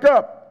it to wake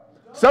up.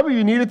 Some of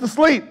you need it to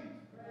sleep.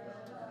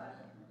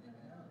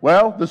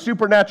 Well, the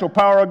supernatural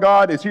power of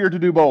God is here to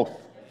do both.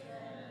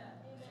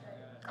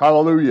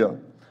 Hallelujah.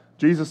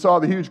 Jesus saw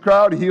the huge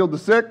crowd. He healed the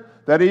sick.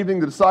 That evening,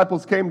 the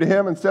disciples came to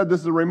him and said, this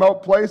is a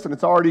remote place and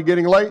it's already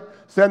getting late.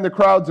 Send the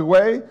crowds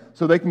away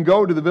so they can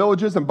go to the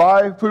villages and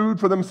buy food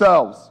for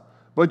themselves.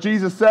 But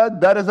Jesus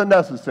said, that isn't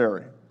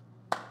necessary.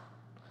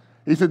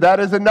 He said, that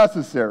isn't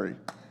necessary.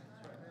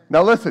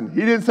 Now listen,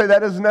 he didn't say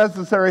that isn't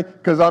necessary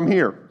because I'm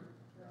here.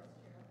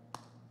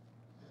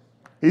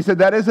 He said,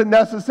 that isn't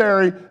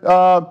necessary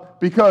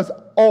because,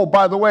 oh,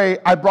 by the way,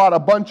 I brought a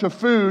bunch of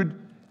food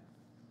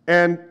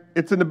and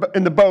it's in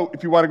the boat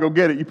if you want to go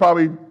get it. You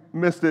probably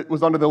missed it. It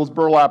was under those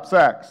burlap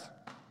sacks.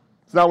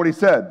 It's not what he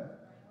said.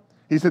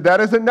 He said, that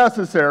isn't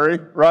necessary,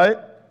 right?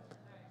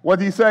 What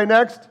did he say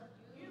next?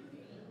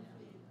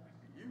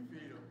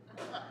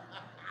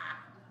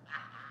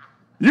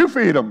 You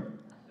feed them.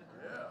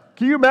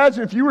 Can you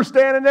imagine if you were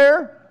standing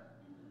there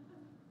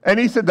and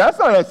he said, that's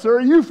not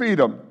necessary, you feed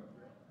them.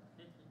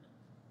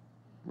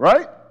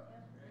 Right?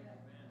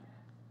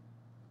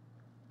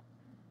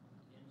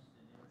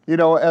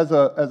 As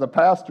a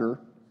pastor,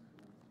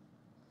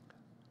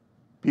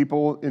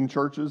 people in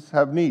churches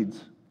have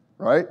needs,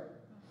 right?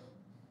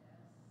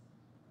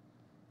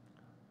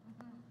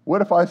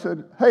 What if I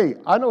said, hey,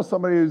 I know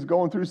somebody who's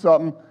going through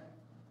something,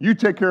 you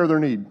take care of their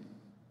need.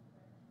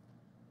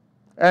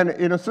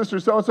 And sister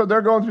so-and-so,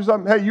 they're going through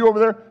something, hey, you over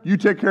there, you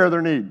take care of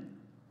their need.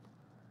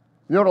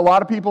 You know what a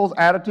lot of people's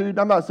attitude,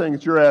 I'm not saying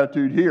it's your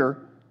attitude here,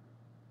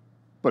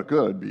 but it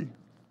could be.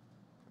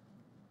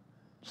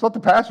 Just let the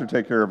pastor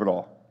take care of it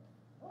all.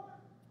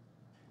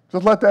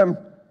 Just let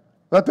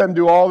them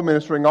do all the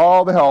ministering,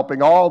 all the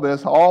helping, all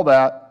this, all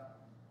that.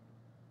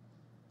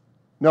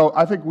 No,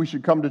 I think we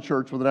should come to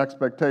church with an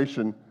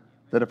expectation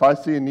that if I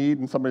see a need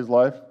in somebody's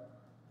life,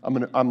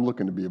 I'm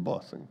looking to be a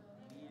blessing.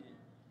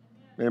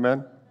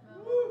 Amen?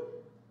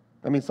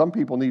 I mean, some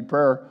people need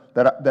prayer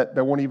that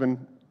won't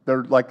even,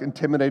 they're like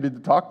intimidated to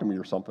talk to me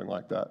or something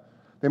like that.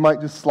 They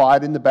might just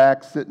slide in the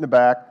back, sit in the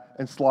back,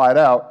 and slide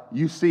out.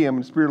 You see them,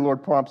 and the Spirit of the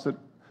Lord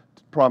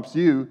prompts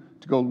you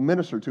to go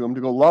minister to them,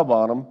 to go love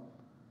on them.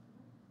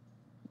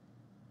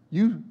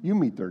 You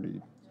meet their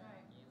need.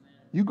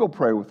 You go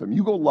pray with them.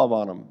 You go love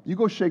on them. You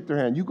go shake their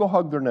hand. You go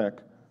hug their neck.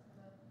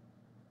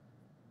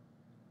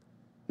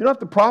 You don't have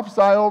to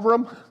prophesy over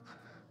them.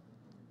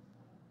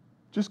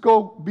 Just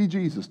go be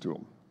Jesus to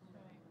them.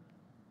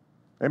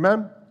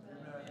 Amen?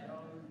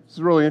 This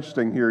is really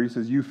interesting here. He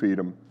says, you feed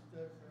them.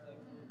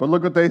 But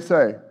look what they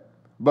say.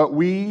 But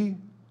we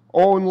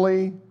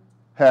only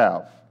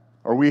have,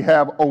 or we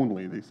have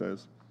only, he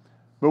says.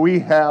 But we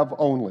have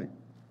only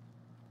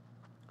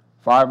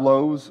 5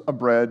 loaves of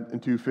bread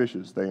and 2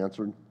 fishes, they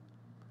answered.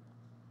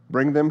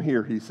 Bring them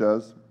here, he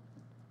says.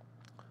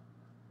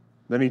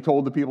 Then he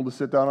told the people to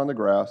sit down on the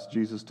grass.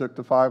 Jesus took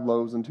the 5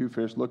 loaves and 2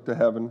 fish, looked to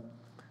heaven,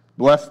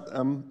 blessed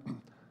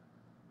them.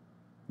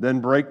 Then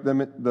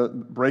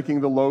breaking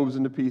the loaves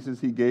into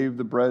pieces, he gave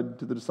the bread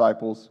to the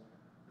disciples,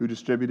 who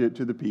distributed it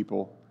to the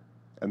people.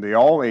 And they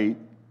all ate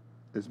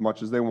as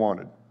much as they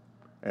wanted.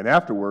 And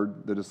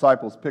afterward, the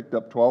disciples picked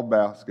up 12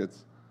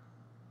 baskets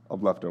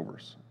of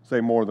leftovers.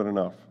 Say more than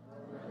enough.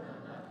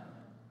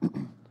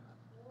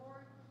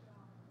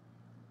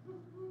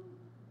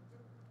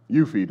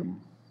 You feed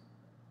them.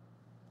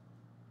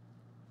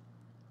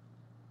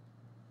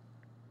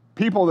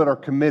 People that are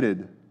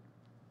committed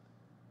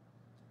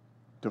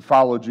to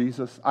follow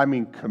Jesus, I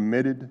mean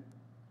committed,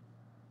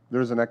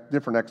 there's a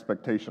different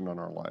expectation on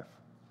our life.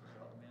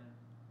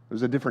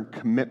 There's a different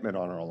commitment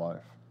on our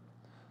life.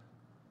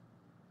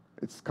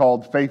 It's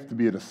called faith to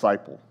be a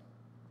disciple.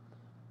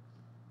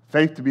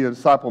 Faith to be a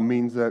disciple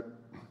means that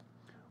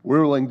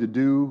we're willing to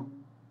do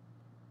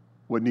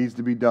what needs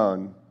to be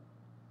done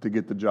to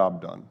get the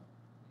job done.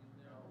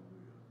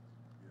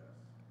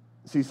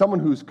 See,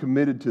 someone who's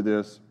committed to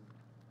this,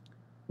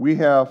 we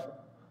have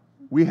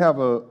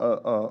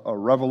a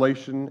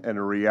revelation and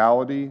a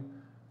reality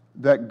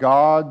that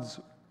God's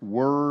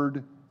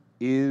Word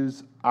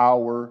is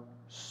our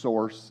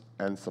source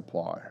and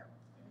supply.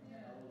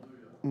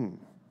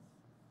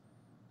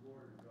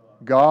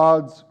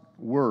 God's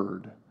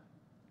Word.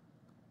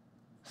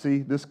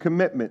 See, this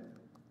commitment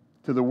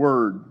to the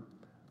Word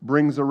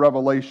brings a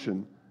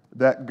revelation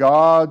that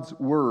God's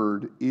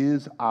Word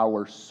is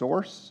our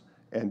source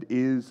and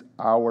is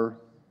our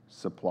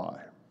supply.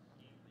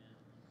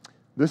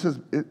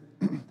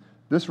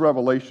 This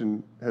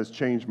revelation has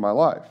changed my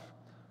life.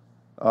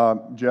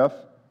 Jeff,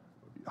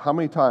 how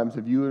many times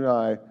have you and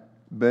I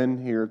been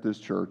here at this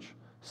church?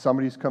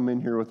 Somebody's come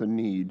in here with a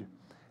need,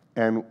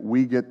 and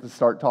we get to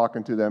start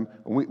talking to them.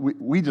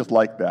 We just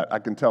like that. I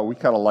can tell we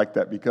kind of like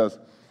that because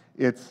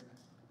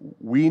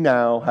we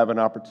now have an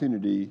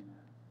opportunity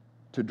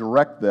to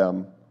direct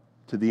them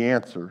to the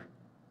answer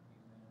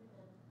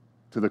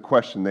to the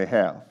question they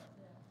have.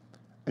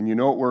 And you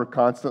know what we're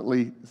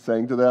constantly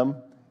saying to them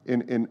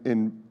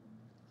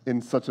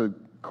in such a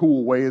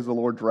cool way as the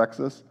Lord directs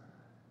us?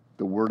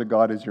 The Word of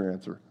God is your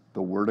answer.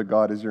 The Word of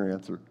God is your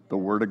answer. The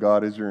Word of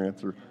God is your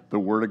answer. The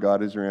Word of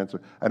God is your answer.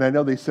 And I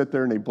know they sit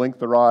there and they blink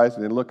their eyes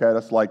and they look at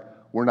us like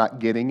we're not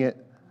getting it.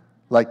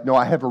 Like, no,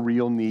 I have a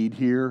real need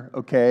here,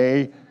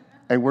 okay?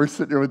 And we're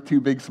sitting there with two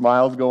big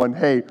smiles going,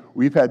 hey,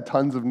 we've had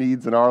tons of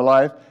needs in our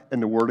life,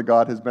 and the Word of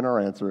God has been our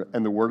answer,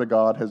 and the Word of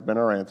God has been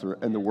our answer,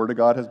 and the Word of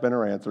God has been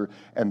our answer,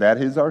 and that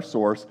is our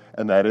source,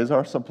 and that is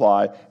our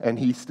supply, and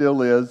He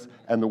still is,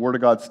 and the Word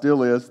of God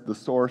still is the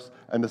source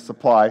and the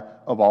supply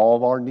of all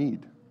of our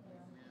need.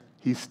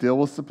 He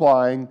still is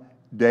supplying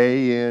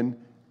day in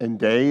and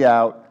day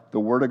out.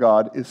 The Word of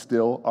God is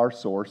still our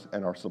source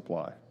and our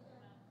supply.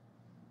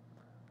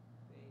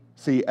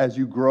 See, as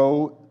you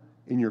grow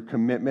in your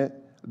commitment,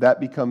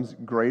 that becomes a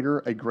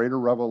greater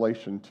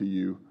revelation to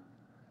you.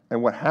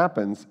 And what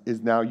happens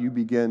is now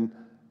the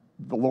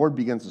Lord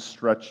begins to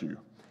stretch you,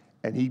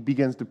 and He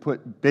begins to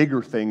put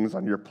bigger things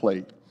on your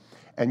plate.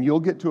 And you'll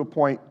get to a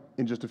point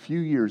in just a few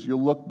years,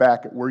 you'll look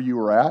back at where you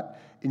were at,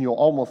 and you'll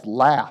almost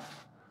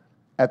laugh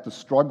at the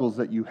struggles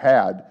that you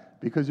had,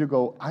 because you'll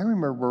go, I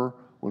remember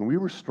when we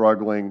were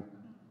struggling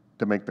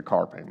to make the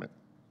car payment.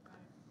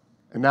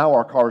 And now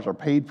our cars are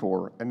paid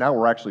for, and now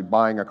we're actually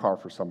buying a car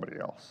for somebody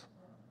else.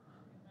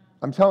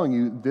 I'm telling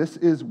you, this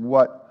is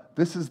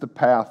the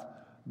path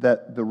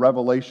that the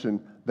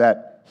revelation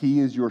that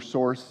He is your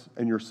source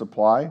and your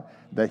supply,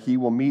 that He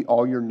will meet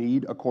all your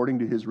need according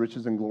to His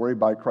riches and glory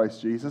by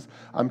Christ Jesus.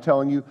 I'm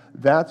telling you,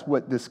 that's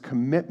what this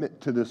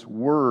commitment to this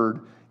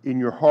Word in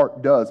your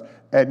heart does.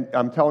 And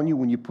I'm telling you,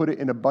 when you put it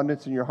in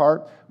abundance in your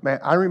heart,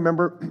 man, I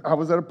remember I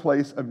was at a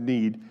place of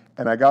need,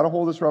 and I got a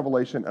hold of this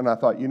revelation, and I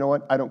thought, you know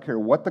what? I don't care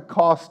what the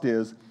cost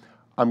is,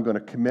 I'm going to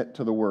commit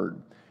to the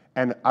Word.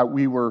 And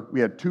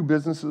we had two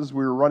businesses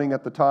we were running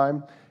at the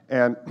time,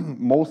 and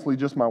mostly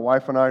just my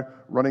wife and I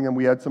running them.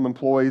 We had some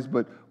employees,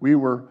 but we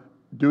were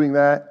doing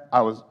that.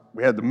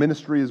 We had the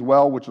ministry as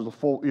well, which was a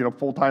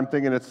full-time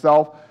thing in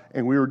itself,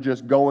 and we were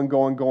just going.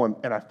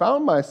 And I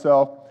found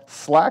myself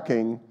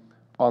slacking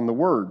on the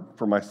Word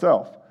for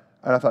myself.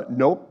 And I thought,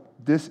 nope,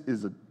 this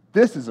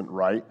isn't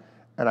right.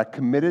 And I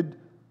committed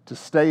to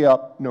stay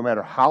up no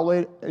matter how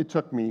late it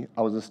took me.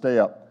 I was to stay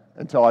up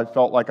until I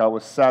felt like I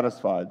was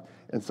satisfied.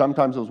 And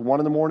sometimes it was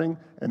 1 a.m,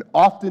 and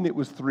often it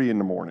was 3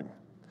 a.m.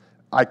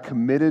 I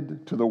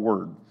committed to the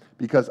Word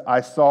because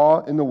I saw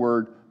in the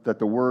Word that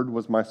the Word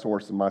was my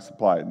source and my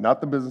supply.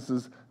 Not the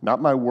businesses,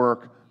 not my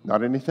work,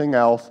 not anything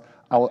else.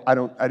 I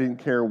didn't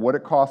care what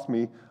it cost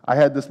me. I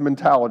had this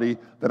mentality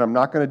that I'm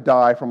not going to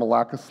die from a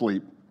lack of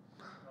sleep,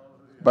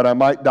 but I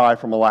might die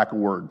from a lack of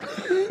Word.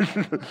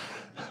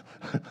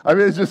 I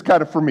mean, it's just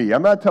kind of for me.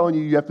 I'm not telling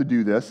you have to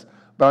do this,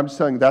 but I'm just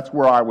telling you that's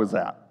where I was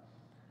at.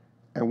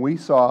 And we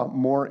saw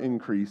more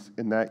increase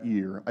in that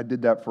year. I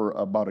did that for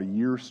about a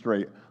year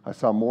straight. I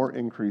saw more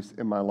increase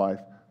in my life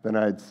than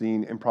I had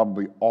seen in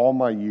probably all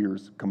my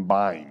years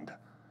combined.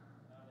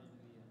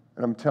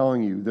 And I'm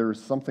telling you,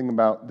 there's something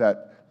about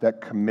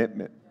that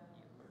commitment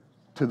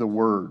to the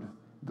Word.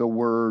 The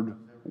Word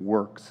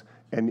works.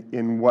 And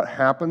in what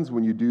happens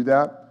when you do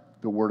that,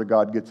 the Word of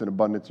God gets in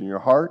abundance in your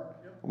heart.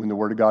 When the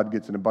Word of God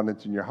gets in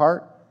abundance in your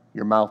heart,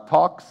 your mouth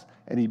talks,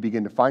 and you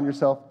begin to find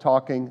yourself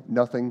talking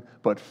nothing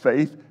but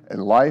faith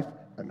and life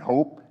and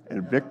hope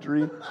and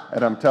victory.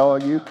 And I'm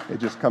telling you, it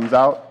just comes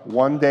out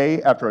one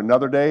day after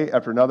another day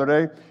after another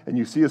day, and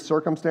you see a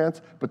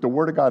circumstance, but the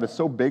Word of God is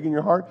so big in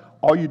your heart,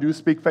 all you do is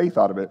speak faith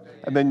out of it.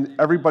 And then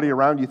everybody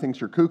around you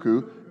thinks you're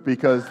cuckoo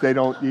because they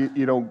don't,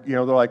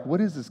 they're like, what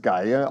is this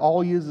guy?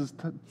 All he is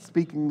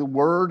speaking the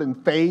Word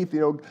and faith.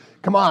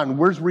 Come on,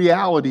 where's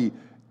reality?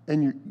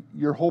 And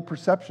your whole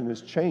perception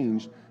has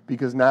changed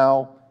because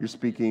now you're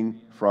speaking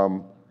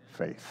from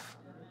faith.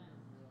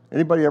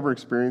 Anybody ever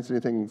experienced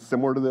anything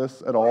similar to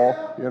this at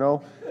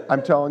all?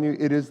 I'm telling you,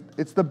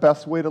 it's the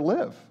best way to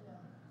live.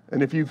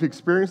 And if you've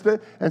experienced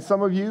it, and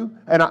some of you,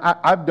 and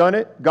I've done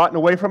it, gotten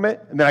away from it,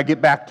 and then I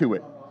get back to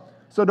it.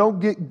 So don't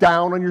get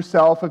down on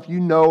yourself if you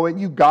know it,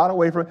 you got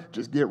away from it,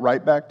 just get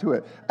right back to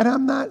it. And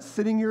I'm not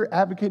sitting here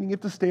advocating you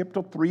have to stay up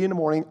till 3 in the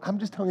morning. I'm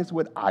just telling you it's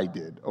what I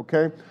did,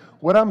 okay?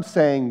 What I am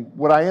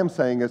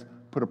saying is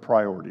put a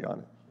priority on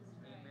it.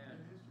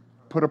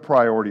 Put a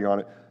priority on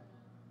it.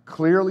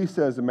 Clearly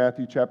says in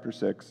Matthew chapter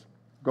 6,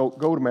 go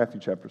to Matthew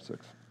chapter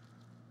 6.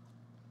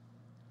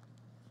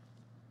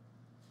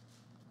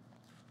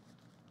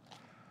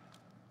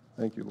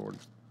 Thank you, Lord.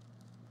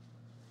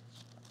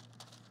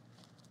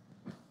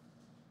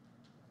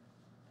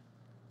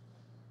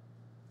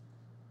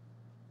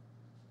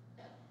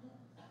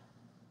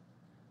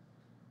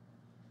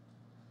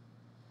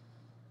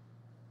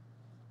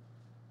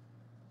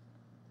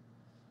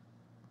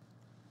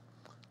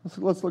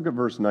 Let's look at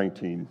verse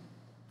 19.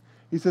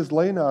 He says,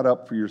 lay not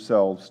up for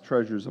yourselves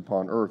treasures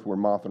upon earth where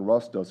moth and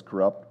rust does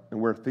corrupt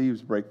and where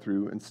thieves break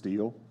through and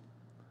steal.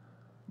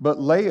 But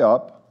lay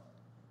up,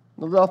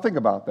 now think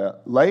about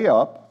that, lay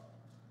up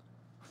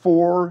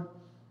for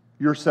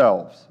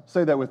yourselves.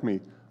 Say that with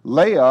me.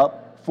 Lay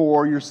up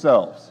for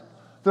yourselves.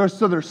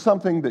 So there's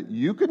something that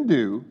you can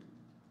do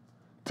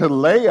to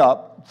lay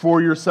up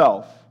for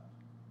yourself.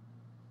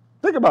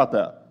 Think about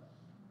that.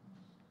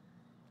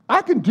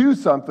 I can do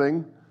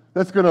something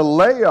that's going to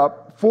lay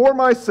up for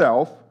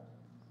myself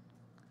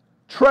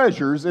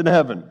treasures in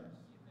heaven,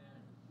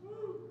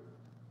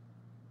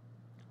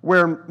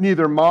 where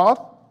neither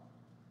moth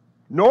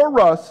nor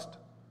rust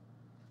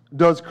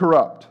does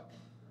corrupt,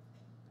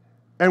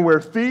 and where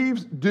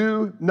thieves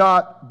do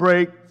not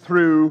break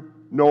through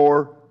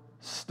nor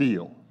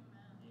steal.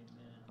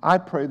 I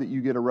pray that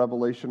you get a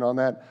revelation on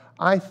that.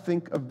 I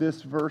think of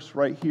this verse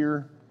right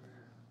here,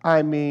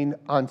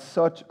 on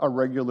such a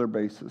regular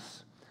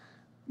basis.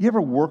 You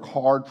ever work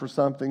hard for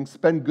something,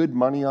 spend good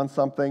money on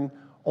something,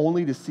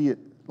 only to see it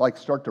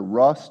start to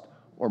rust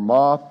or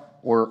moth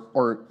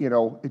or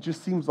it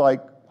just seems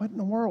like, what in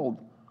the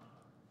world?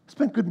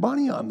 Spent good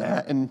money on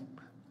that and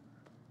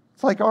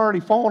it's already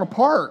falling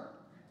apart.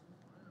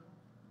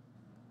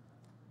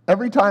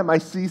 Every time I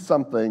see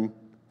something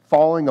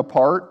falling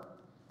apart,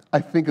 I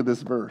think of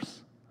this verse.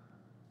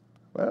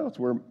 Well, it's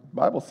where the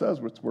Bible says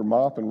it's where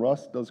moth and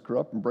rust does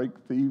corrupt and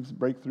thieves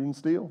break through and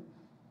steal.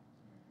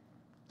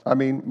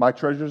 My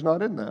treasure's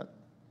not in that.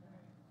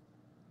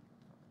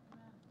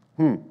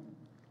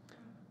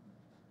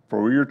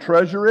 For where your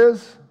treasure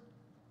is,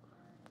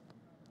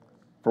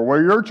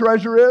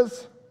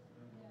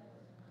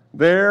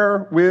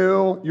 there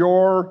will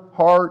your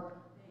heart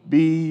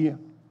be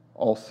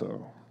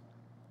also.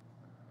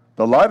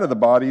 The light of the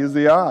body is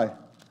the eye.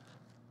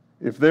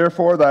 If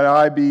therefore thy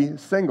eye be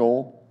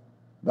single,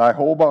 thy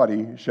whole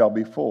body shall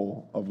be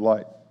full of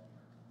light.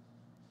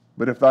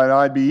 But if thine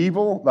eye be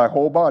evil, thy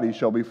whole body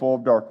shall be full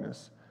of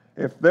darkness.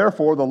 If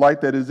therefore the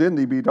light that is in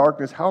thee be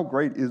darkness, how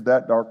great is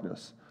that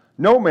darkness?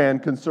 No man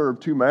can serve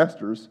two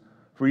masters,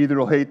 for either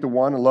he'll hate the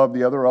one and love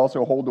the other, or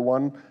also hold the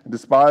one and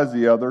despise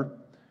the other.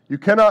 You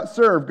cannot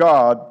serve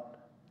God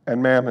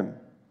and mammon.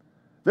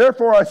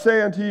 Therefore I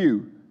say unto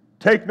you,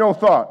 take no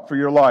thought for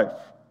your life,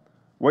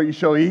 what you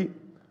shall eat,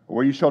 or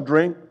what you shall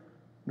drink,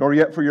 nor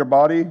yet for your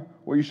body,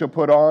 what you shall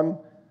put on.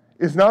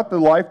 Is not the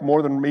life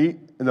more than meat,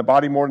 and the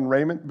body more than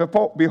raiment?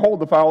 Behold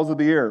the fowls of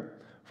the air,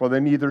 for they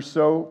neither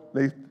sow,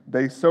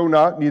 they sow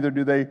not, neither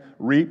do they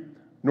reap,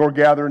 nor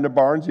gather into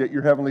barns, yet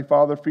your heavenly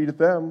Father feedeth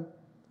them.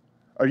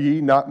 Are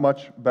ye not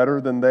much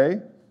better than they?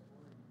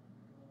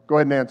 Go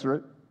ahead and answer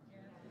it.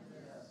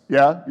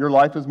 Yeah, your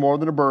life is more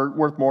than a bird,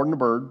 worth more than a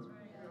bird.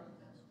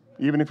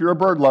 Even if you're a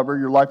bird lover,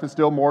 your life is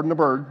still more than a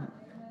bird.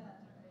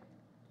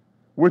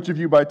 Which of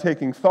you by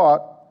taking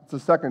thought, it's the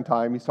second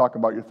time he's talking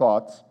about your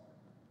thoughts,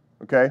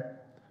 okay?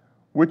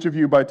 Which of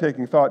you by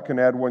taking thought can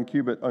add 1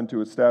 cubit unto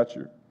his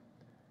stature?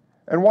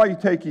 And why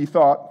take ye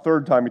thought,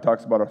 third time he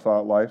talks about our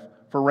thought life,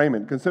 for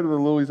raiment. Consider the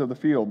lilies of the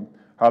field,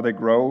 how they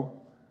grow.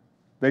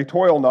 They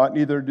toil not,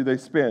 neither do they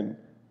spin.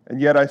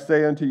 And yet I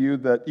say unto you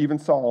that even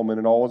Solomon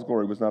in all his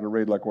glory was not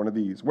arrayed like one of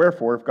these.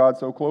 Wherefore, if God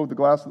so clothe the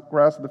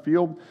grass of the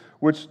field,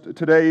 which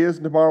today is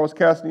and tomorrow is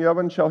cast in the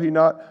oven, shall he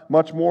not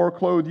much more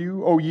clothe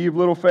you, O ye of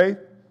little faith?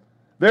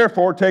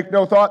 Therefore take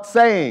no thought,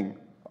 saying,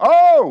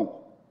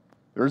 oh,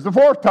 there's the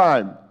fourth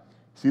time.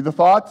 See the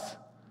thoughts?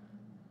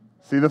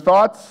 See the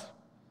thoughts?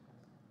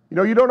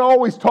 You don't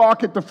always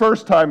talk it the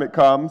first time it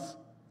comes,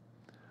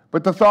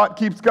 but the thought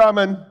keeps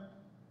coming.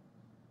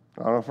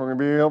 I don't know if we're going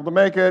to be able to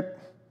make it.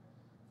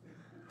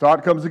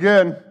 Thought comes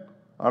again.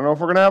 I don't know if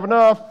we're going to have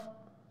enough.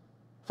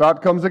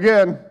 Thought comes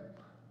again.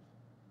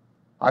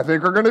 I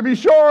think we're going to be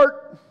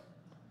short.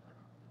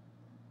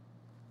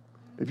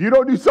 If you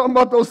don't do something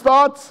about those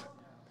thoughts,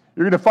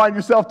 you're going to find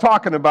yourself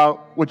talking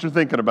about what you're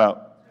thinking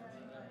about.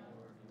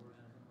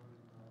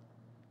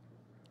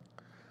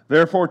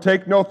 Therefore,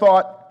 take no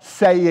thought,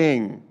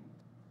 saying.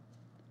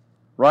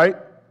 Right?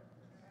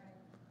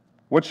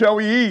 What shall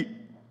we eat?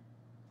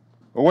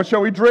 Or what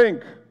shall we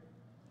drink?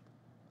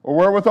 Or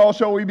wherewithal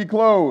shall we be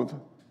clothed?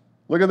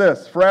 Look at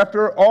this. For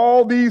after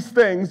all these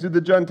things do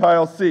the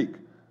Gentiles seek.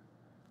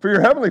 For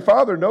your heavenly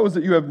Father knows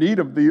that you have need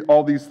of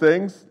all these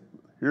things.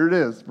 Here it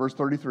is, verse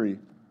 33.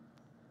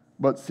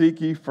 But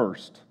seek ye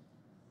first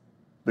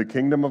the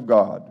kingdom of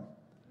God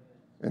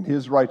and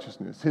His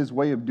righteousness, His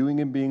way of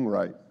doing and being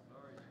right.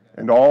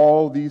 And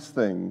all these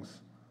things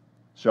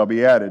shall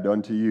be added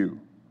unto you.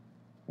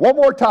 One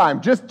more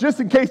time, just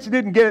in case you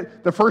didn't get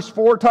it the first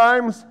 4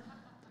 times.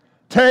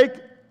 Take,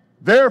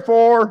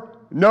 therefore,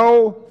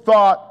 no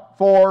thought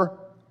for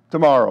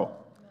tomorrow.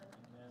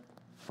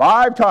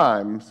 5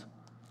 times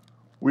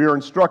we are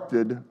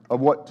instructed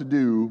of what to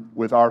do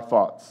with our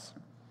thoughts.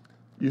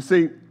 You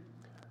see,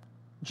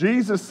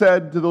 Jesus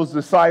said to those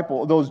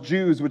disciples, those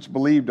Jews which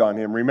believed on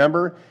Him,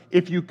 remember,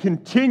 if you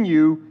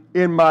continue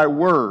in my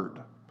word,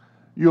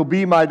 you'll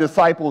be my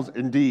disciples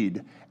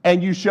indeed,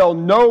 and you shall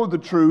know the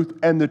truth,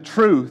 and the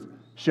truth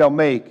shall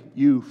make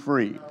you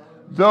free.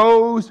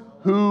 Those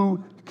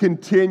who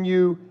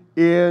continue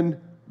in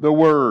the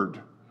word.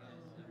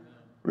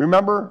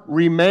 Remember,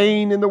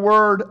 remain in the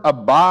word,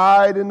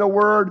 abide in the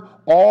word.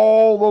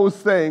 All those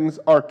things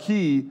are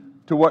key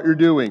to what you're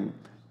doing.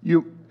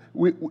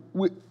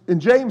 In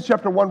James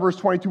chapter 1, verse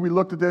 22, we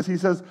looked at this. He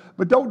says,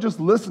 but don't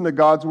just listen to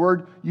God's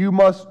word. You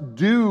must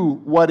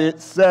do what it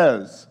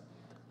says.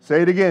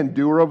 Say it again,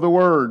 doer of the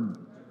word.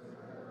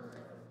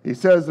 He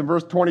says in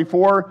verse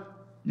 24,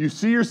 you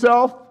see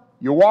yourself,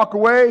 you walk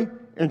away,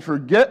 and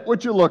forget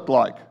what you look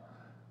like.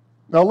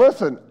 Now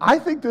listen, I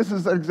think this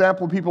is an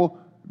example of people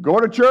go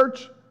to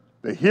church,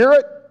 they hear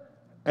it,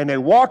 and they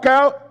walk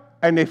out,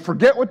 and they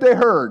forget what they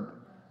heard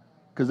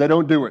because they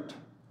don't do it.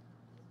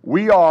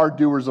 We are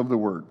doers of the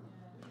word.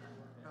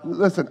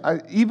 Listen,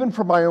 even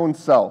for my own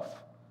self,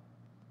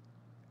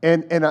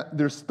 and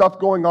there's stuff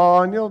going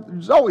on. You know,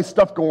 there's always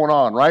stuff going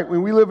on, right?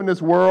 When we live in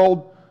this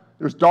world,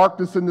 there's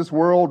darkness in this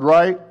world,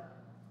 right?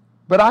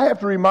 But I have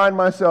to remind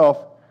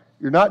myself,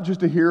 you're not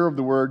just a hearer of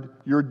the word,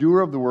 you're a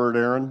doer of the word,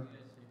 Aaron.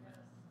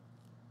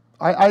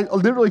 I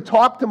literally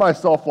talk to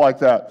myself like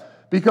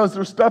that because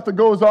there's stuff that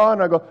goes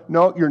on. I go,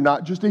 no, you're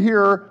not just a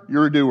hearer,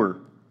 you're a doer.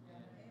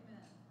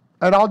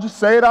 And I'll just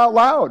say it out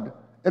loud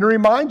and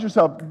remind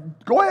yourself,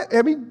 go ahead.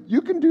 I mean,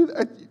 you can do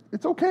that.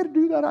 It's okay to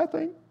do that, I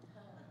think.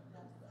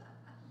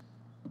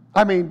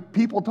 I mean,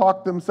 people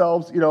talk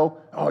themselves, you know,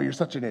 oh, you're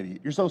such an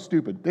idiot. You're so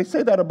stupid. They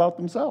say that about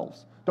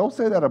themselves. Don't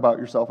say that about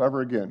yourself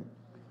ever again.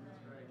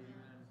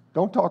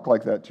 Don't talk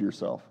like that to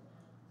yourself.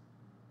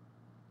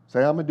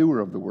 Say, I'm a doer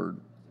of the word.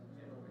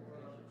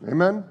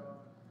 Amen?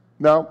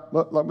 Now,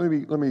 let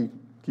me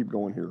keep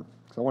going here,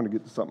 because I want to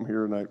get to something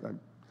here, and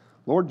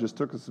Lord just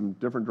took us in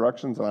different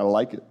directions, and I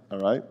like it, all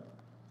right?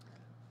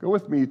 Go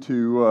with me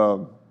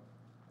to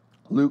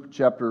Luke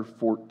chapter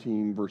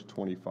 14, verse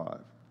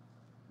 25.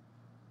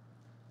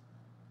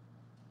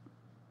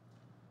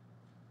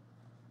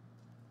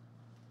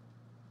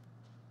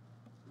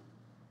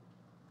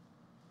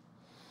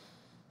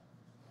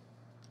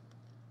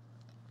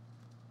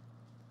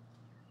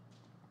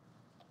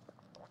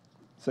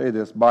 Say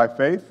this, by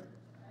faith,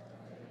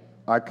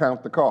 I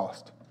count the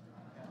cost.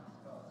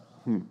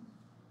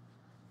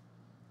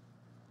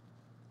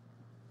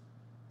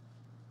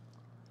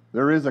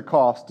 There is a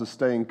cost to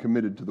staying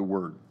committed to the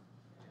Word.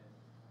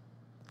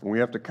 And we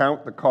have to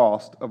count the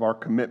cost of our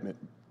commitment.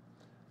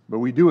 But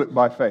we do it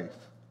by faith.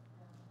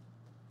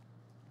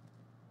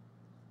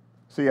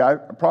 See, I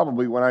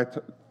probably, when I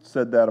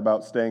said that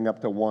about staying up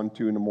till 1,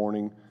 2 in the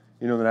morning,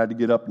 you know, that I had to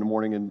get up in the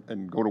morning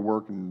and go to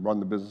work and run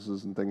the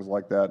businesses and things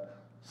like that,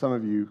 some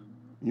of you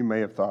may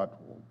have thought,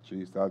 well,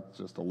 geez, that's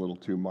just a little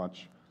too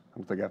much. I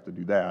don't think I have to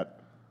do that.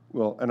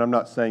 Well, and I'm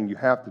not saying you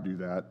have to do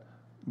that,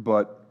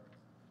 but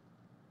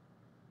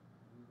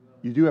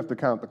you do have to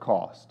count the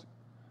cost.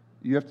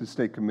 You have to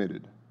stay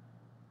committed.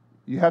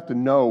 You have to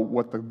know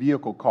what the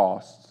vehicle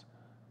costs,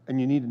 and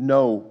you need to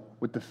know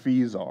what the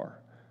fees are,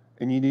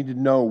 and you need to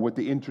know what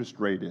the interest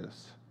rate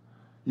is.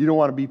 You don't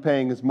want to be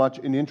paying as much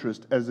in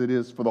interest as it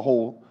is for the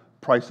whole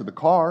price of the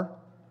car.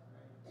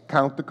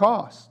 Count the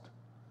cost.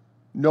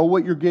 Know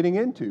what you're getting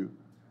into.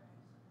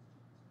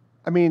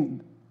 I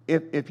mean,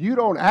 if you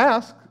don't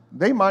ask,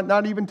 they might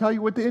not even tell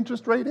you what the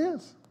interest rate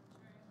is.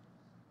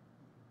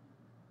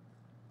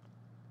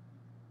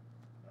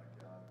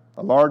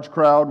 A large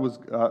crowd was,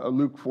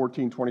 Luke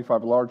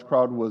 14:25, a large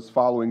crowd was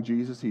following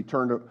Jesus. He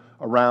turned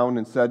around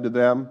and said to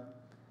them,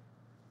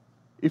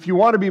 if you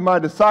want to be my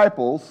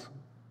disciples,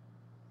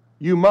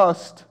 you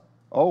must,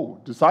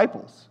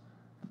 disciples.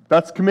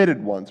 That's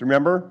committed ones,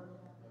 remember?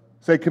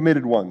 Say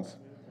committed ones.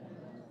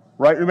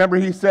 Right? Remember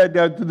he said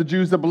to the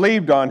Jews that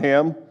believed on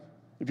him,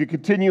 if you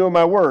continue in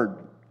my word,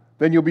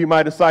 then you'll be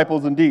my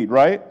disciples indeed,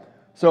 right?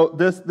 So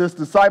this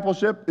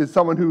discipleship is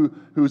someone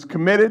who's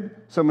committed,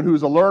 someone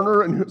who's a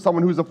learner, and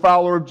someone who's a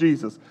follower of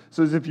Jesus.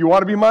 So if you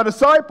want to be my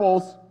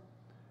disciples,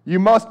 you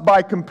must,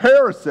 by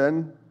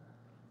comparison,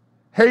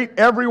 hate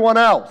everyone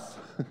else.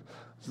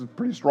 This is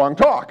pretty strong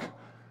talk.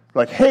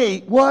 Like,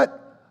 hate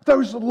what? I thought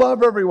we should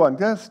love everyone.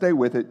 Yeah, stay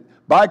with it.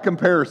 By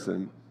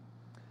comparison,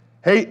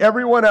 hate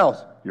everyone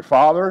else. Your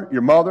father,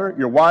 your mother,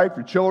 your wife,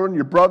 your children,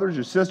 your brothers,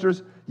 your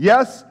sisters.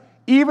 Yes,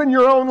 even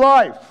your own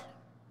life.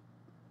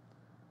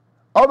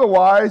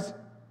 Otherwise,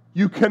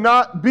 you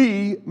cannot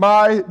be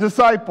my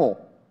disciple.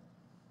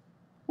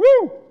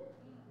 Woo!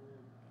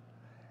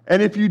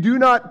 And if you do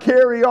not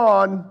carry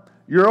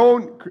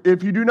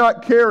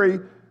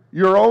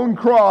your own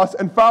cross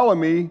and follow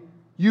me,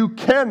 you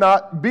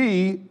cannot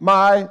be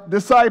my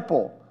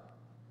disciple.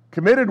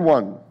 Committed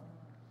one.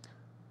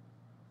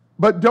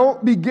 But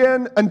don't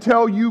begin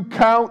until you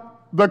count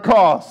the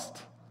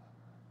cost.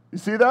 You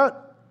see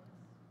that?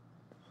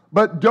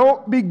 But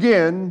don't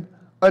begin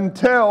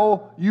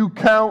until you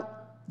count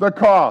the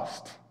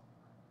cost.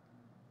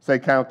 Say,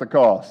 count the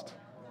cost.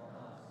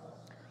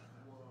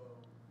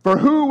 For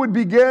who would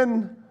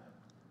begin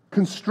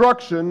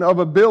construction of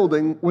a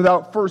building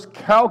without first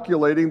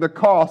calculating the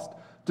cost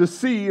to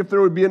see if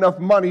there would be enough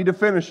money to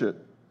finish it?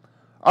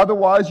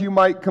 Otherwise, you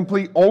might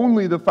complete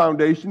only the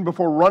foundation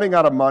before running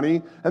out of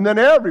money, and then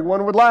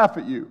everyone would laugh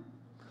at you.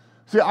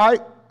 See, I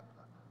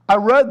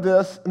read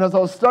this, and as I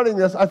was studying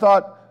this, I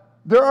thought,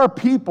 there are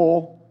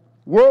people,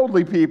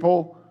 worldly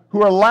people,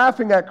 who are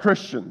laughing at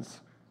Christians.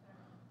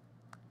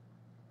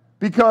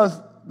 Because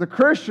the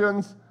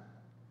Christians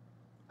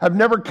have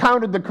never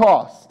counted the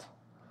cost.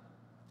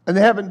 And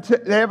they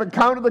haven't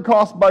counted the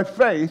cost by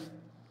faith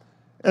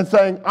and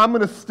saying, I'm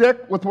going to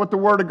stick with what the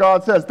Word of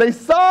God says. They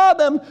saw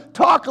them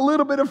talk a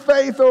little bit of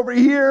faith over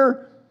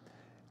here,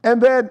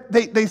 and then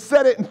they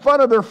said it in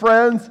front of their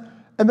friends,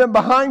 and then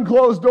behind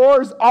closed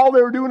doors, all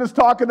they were doing is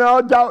talking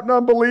out, doubt and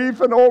unbelief,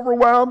 and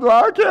overwhelmed.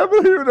 I can't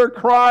believe it. They're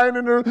crying,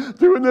 and they're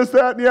doing this,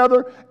 that, and the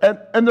other.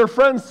 And their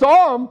friends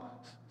saw them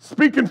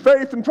speaking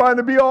faith and trying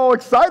to be all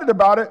excited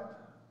about it,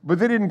 but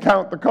they didn't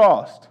count the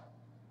cost.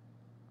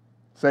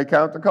 Say,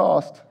 count the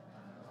cost.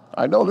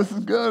 I know this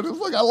is good. It's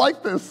like, I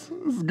like this.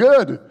 This is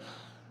good.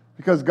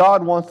 Because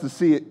God wants to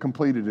see it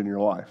completed in your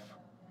life.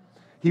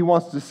 He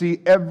wants to see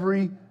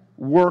every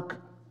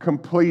work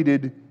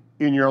completed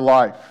in your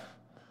life.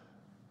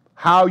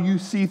 How you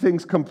see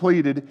things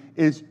completed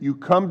is you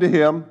come to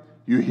Him,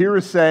 you hear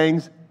His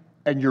sayings,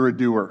 and you're a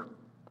doer.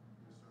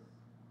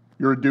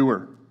 You're a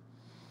doer.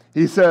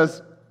 He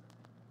says,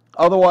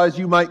 otherwise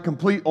you might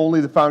complete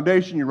only the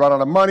foundation, you run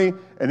out of money,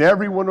 and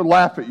everyone would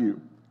laugh at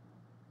you.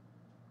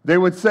 They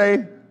would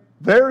say,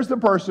 there's the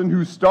person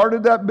who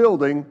started that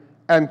building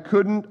and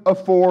couldn't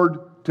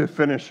afford to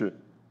finish it.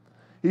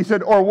 He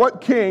said, or what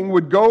king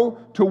would go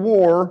to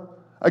war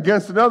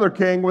against another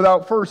king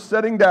without first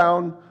sitting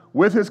down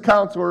with his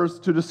counselors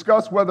to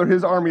discuss whether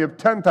his army of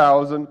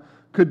 10,000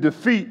 could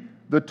defeat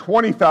the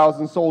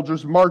 20,000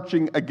 soldiers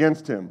marching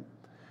against him?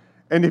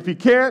 And if he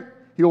can't,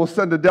 he will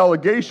send a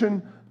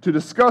delegation to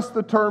discuss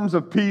the terms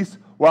of peace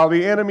while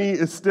the enemy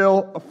is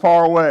still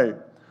far away.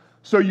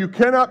 So you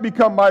cannot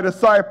become my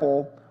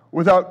disciple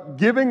without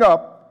giving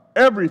up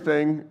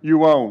everything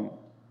you own.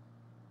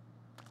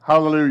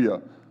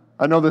 Hallelujah.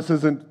 I know this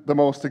isn't the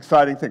most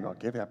exciting thing. I'll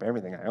give up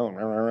everything I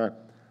own.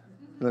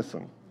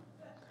 Listen.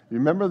 You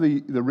remember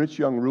the rich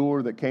young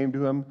ruler that came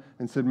to him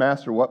and said,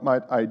 Master, what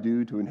might I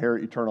do to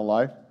inherit eternal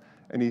life?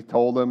 And he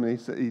told him,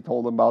 he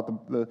told him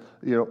about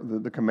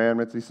the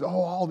commandments. He said,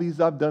 all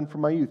these I've done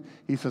from my youth.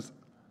 He says,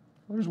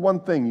 there's one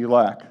thing you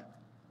lack.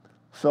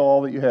 Sell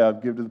all that you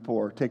have, give to the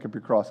poor, take up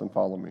your cross and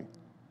follow me.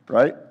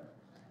 Right?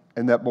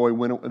 And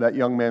that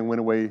young man went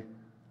away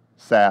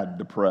sad,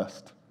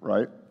 depressed,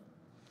 right?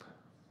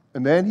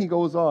 And then he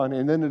goes on,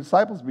 and then the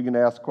disciples begin to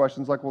ask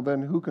questions like, well,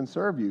 then who can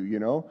serve you, you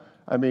know?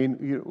 I mean,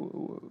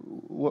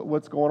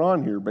 what's going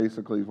on here,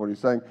 basically, is what he's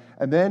saying.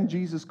 And then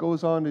Jesus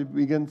goes on and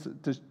begins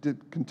to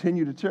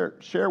continue to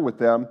share with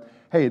them,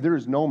 hey, there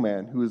is no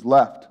man who has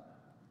left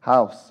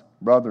house,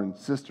 brethren,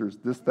 sisters,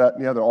 this, that,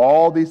 and the other,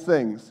 all these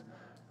things,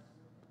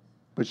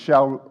 but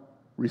shall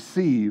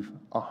receive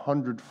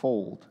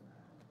 100-fold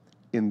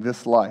in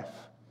this life,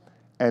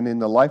 and in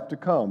the life to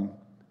come,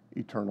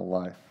 eternal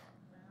life.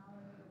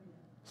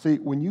 See,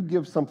 when you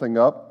give something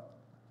up,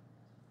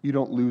 you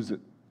don't lose it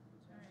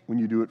when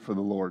you do it for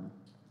the Lord,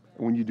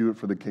 and when you do it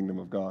for the kingdom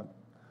of God.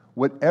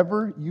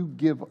 Whatever you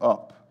give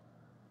up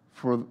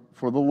for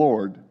the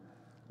Lord,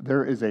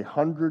 there is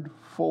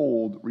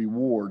 100-fold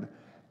reward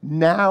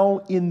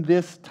now in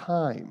this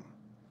time.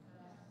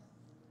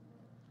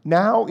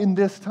 Now in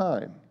this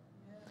time.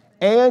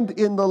 And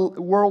in the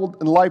world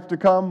and life to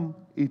come,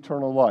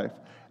 eternal life.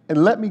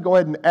 And let me go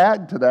ahead and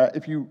add to that,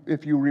 if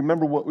you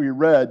remember what we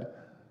read,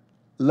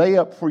 lay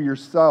up for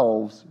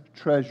yourselves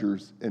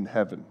treasures in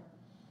heaven.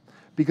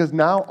 Because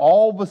now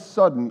all of a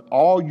sudden,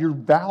 all your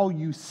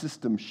value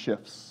system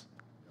shifts.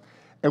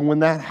 And when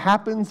that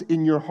happens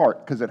in your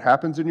heart, because it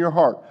happens in your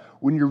heart,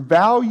 when your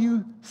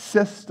value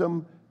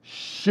system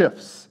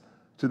shifts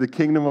to the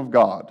kingdom of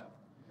God,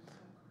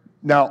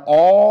 Now,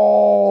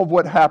 all of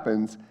what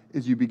happens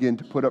is you begin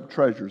to put up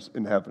treasures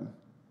in heaven.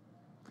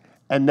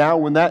 And now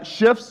when that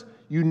shifts,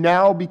 you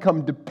now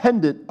become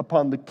dependent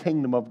upon the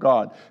kingdom of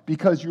God,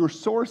 because your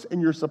source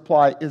and your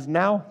supply is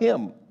now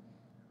Him,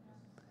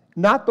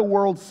 not the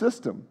world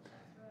system.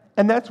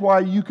 And that's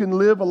why you can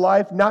live a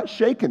life not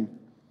shaken.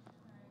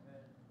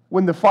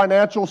 When the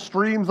financial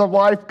streams of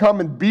life come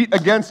and beat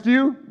against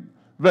you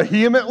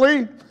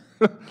vehemently,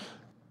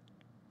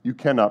 you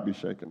cannot be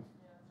shaken,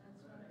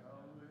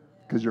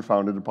 because you're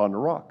founded upon the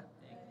rock.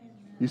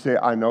 You say,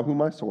 I know who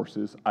my source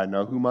is. I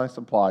know who my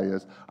supply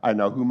is. I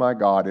know who my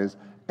God is.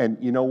 And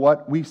you know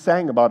what? We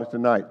sang about it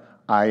tonight.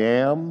 I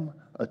am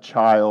a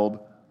child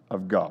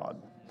of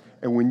God.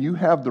 And when you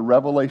have the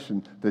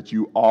revelation that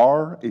you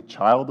are a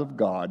child of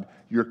God,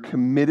 you're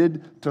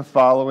committed to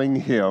following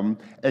Him,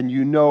 and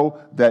you know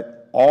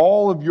that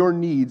all of your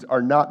needs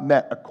are not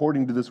met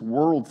according to this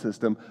world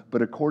system,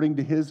 but according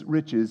to His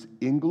riches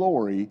in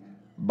glory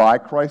by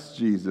Christ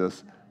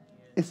Jesus,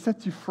 it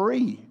sets you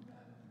free.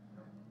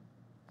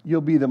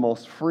 You'll be the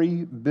most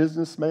free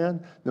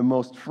businessman, the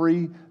most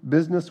free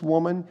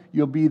businesswoman.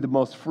 You'll be the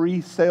most free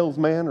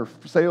salesman or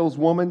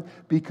saleswoman,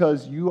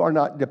 because you are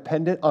not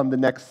dependent on the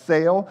next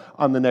sale,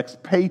 on the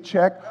next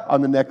paycheck,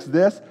 on the next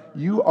this.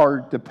 You are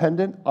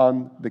dependent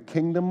on the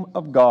kingdom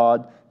of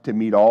God to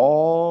meet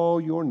all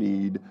your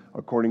need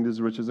according to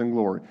His riches and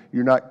glory.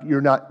 You're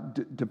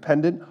not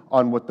dependent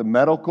on what the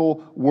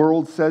medical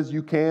world says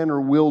you can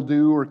or will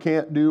do or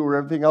can't do or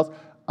everything else.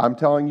 I'm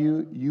telling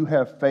you, you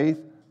have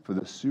faith for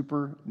the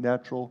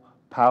supernatural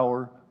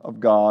power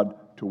of God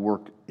to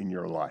work in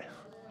your life.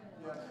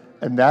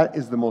 And that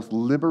is the most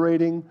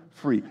liberating,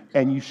 free.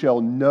 And you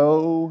shall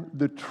know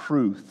the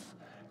truth,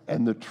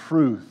 and the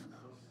truth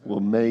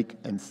will make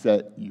and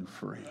set you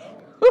free.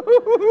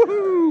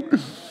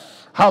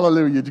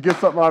 Hallelujah. Did you get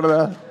something out of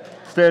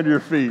that? Stand to your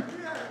feet.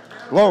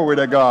 Glory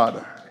to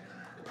God.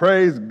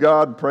 Praise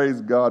God,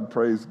 praise God,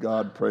 praise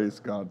God, praise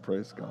God,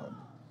 praise God.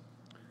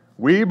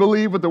 We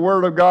believe what the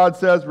Word of God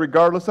says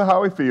regardless of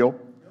how we feel,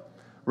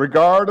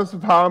 regardless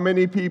of how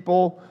many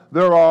people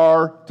there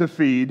are to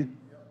feed,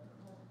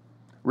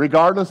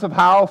 regardless of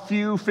how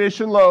few fish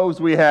and loaves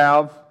we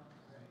have.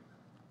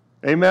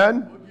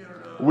 Amen?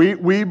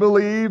 We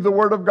believe the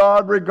Word of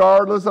God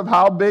regardless of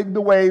how big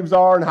the waves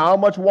are and how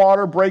much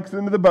water breaks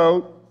into the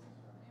boat.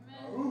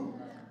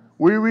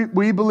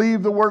 We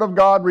believe the Word of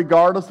God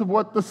regardless of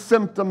what the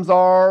symptoms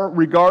are,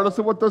 regardless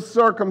of what the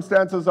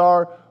circumstances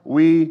are.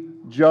 We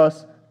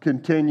just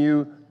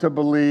continue to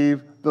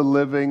believe the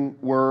living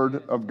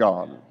Word of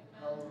God.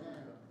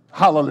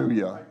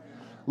 Hallelujah.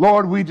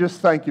 Lord, we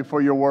just thank you for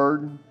your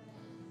Word.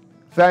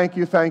 Thank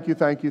you, thank you,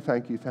 thank you,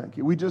 thank you, thank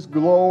you. We just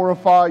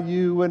glorify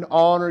you and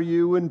honor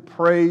you and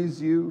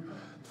praise you.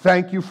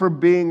 Thank you for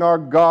being our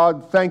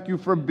God. Thank you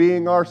for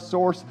being our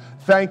source.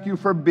 Thank you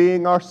for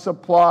being our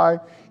supply.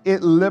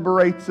 It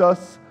liberates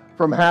us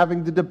from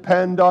having to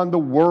depend on the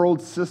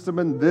world system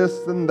and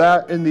this and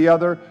that and the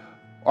other.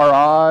 Our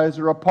eyes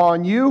are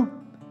upon you,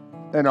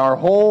 and our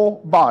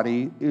whole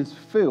body is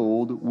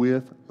filled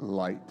with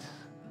light.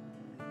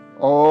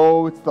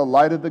 Oh, it's the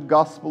light of the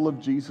gospel of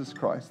Jesus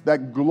Christ,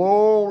 that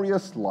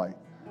glorious light,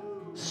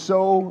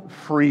 so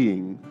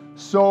freeing,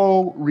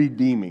 so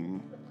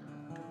redeeming.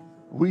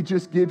 We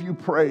just give you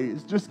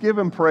praise. Just give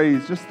him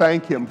praise. Just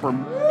thank him for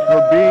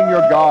being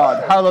your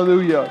God.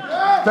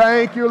 Hallelujah.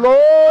 Thank you,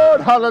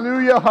 Lord.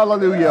 Hallelujah,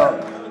 hallelujah.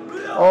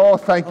 Oh,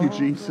 thank you,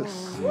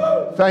 Jesus.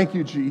 Thank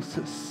you,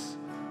 Jesus.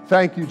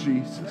 Thank you,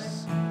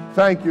 Jesus.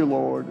 Thank you,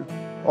 Lord.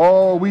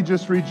 Oh, we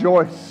just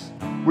rejoice.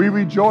 We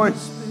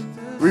rejoice.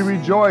 We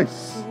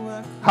rejoice.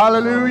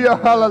 Hallelujah,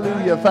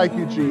 hallelujah. Thank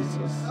you,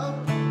 Jesus.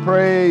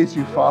 Praise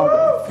you,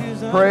 Father.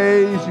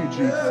 Praise you,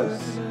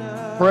 Jesus.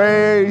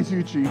 Praise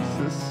you,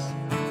 Jesus.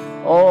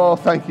 Oh,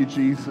 thank you,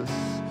 Jesus.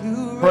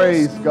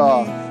 Praise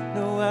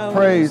God.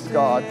 Praise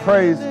God.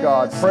 Praise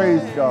God.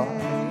 Praise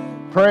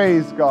God.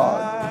 Praise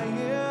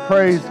God.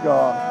 Praise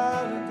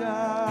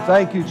God.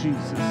 Thank you,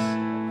 Jesus.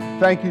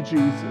 Thank you,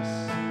 Jesus.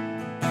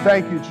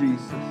 Thank you,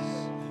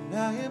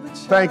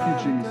 Jesus. Thank you,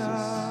 Jesus.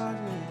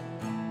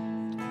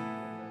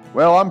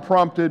 Well, I'm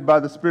prompted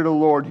by the Spirit of the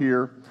Lord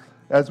here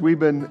as we've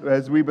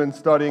been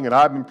studying, and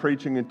I've been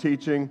preaching and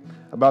teaching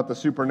about the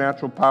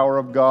supernatural power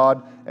of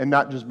God, and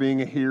not just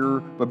being a hearer,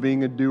 but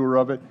being a doer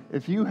of it.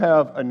 If you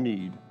have a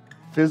need,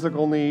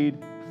 physical need,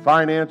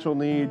 financial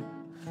need,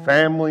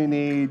 family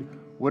need,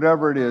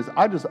 whatever it is,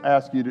 I just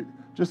ask you to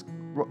just,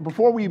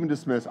 before we even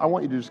dismiss, I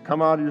want you to just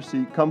come out of your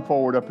seat, come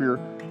forward up here,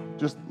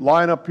 just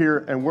line up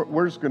here, and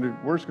we're just going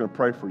to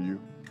pray for you.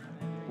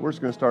 We're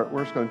just going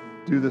to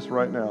do this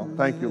right now.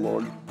 Thank you,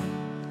 Lord.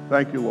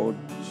 Thank you, Lord.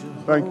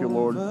 Thank you,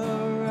 Lord.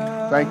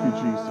 Thank you,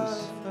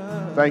 Jesus.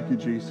 Thank you,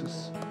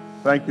 Jesus.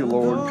 Thank you,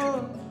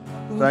 Lord.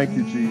 Thank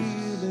you,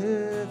 Jesus.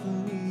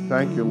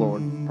 Thank you,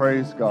 Lord.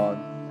 Praise God.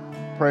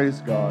 Praise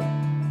God.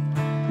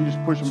 You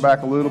just push them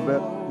back a little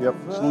bit. Yep,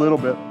 just a little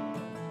bit.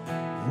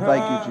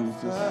 Thank you,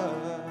 Jesus.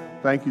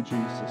 Thank you,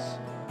 Jesus.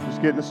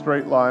 Just get in a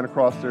straight line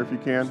across there if you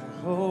can.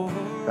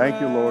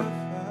 Thank you, Lord.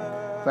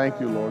 Thank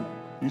you, Lord.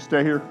 You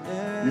stay here.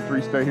 You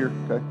three stay here.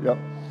 Okay. Yep.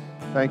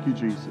 Thank you,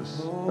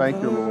 Jesus.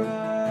 Thank you, Lord.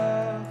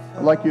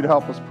 I'd like you to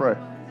help us pray.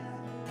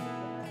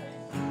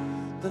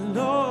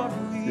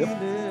 Yep.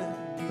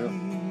 Yep.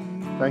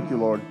 Thank you,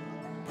 Lord.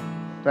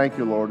 Thank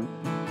you, Lord.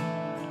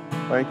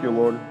 Thank you,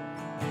 Lord.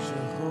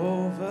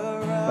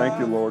 Thank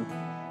you, Lord.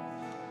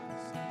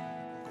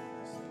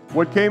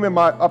 What came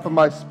up in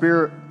my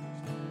spirit,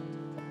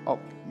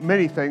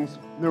 many things.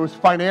 There was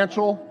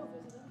financial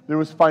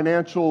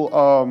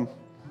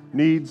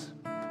needs,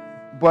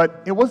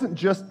 but it wasn't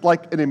just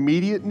like an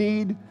immediate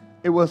need.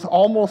 It was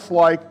almost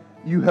like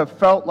you have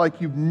felt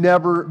like you've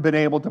never been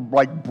able to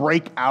like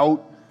break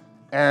out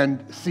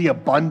and see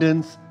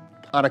abundance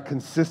on a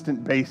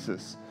consistent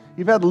basis.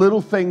 You've had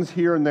little things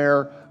here and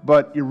there,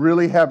 but you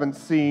really haven't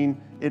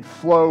seen it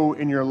flow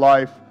in your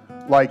life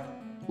like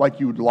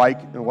you would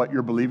like and what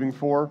you're believing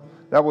for.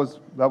 That was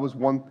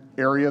one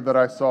area that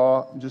I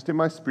saw just in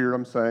my spirit.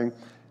 I'm saying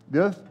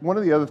one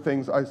of the other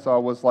things I saw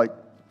was like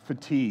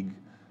fatigue,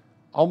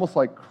 almost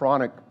like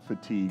chronic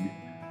fatigue.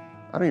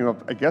 I don't even know.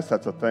 I guess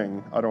that's a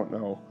thing. I don't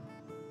know,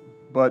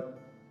 but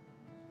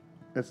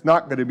it's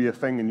not going to be a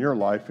thing in your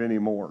life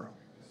anymore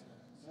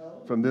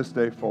from this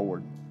day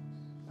forward.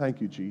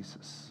 Thank you,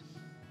 Jesus.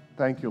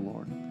 Thank you,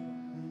 Lord.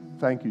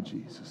 Thank you,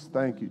 Jesus.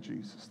 Thank you,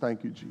 Jesus.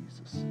 Thank you,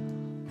 Jesus.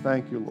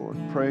 Thank you, Lord.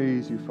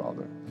 Praise you,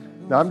 Father.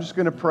 Now, I'm just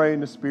going to pray in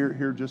the Spirit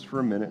here just for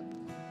a minute.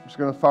 I'm just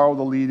going to follow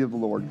the lead of the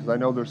Lord because I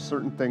know there's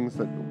certain things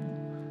that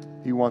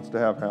He wants to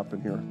have happen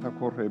here.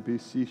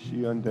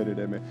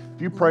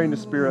 If you pray in the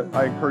Spirit,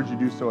 I encourage you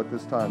to do so at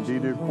this time.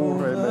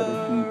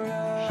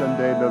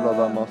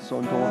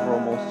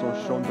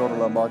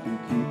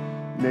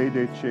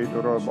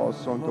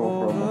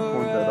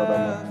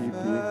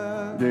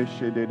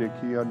 Deshe de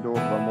kiando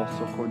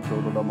ramoso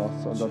control la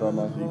masandara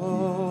mahiki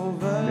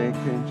ne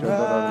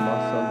kenchadara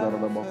masandara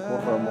la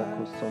makora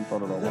moko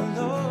santara la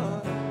wasi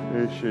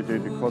deshe de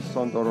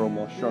kosandara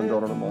mo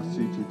shandara la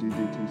masiti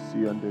DDTC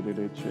and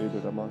de chede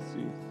la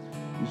masi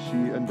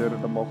ishi under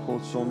the moko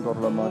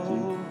sondara la mati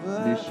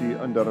dishi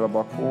under the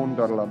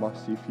bakondar la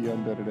masi fi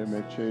under the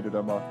mechede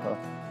la maka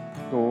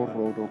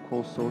toro do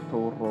koso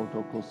tor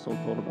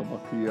la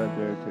makia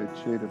de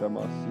chede la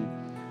masi.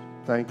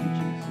 Thank you,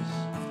 Jesus.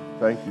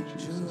 Thank you,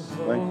 Jesus.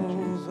 Thank you,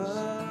 Jesus.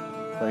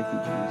 Thank you,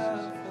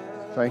 Jesus.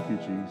 Thank you,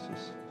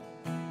 Jesus.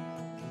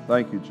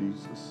 Thank you,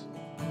 Jesus.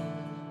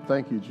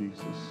 Thank you,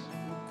 Jesus.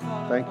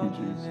 Thank you,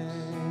 Jesus.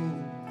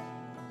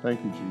 Thank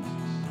you, Jesus.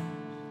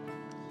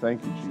 Thank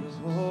you,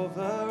 Jesus.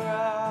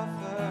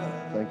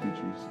 Thank you,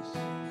 Jesus.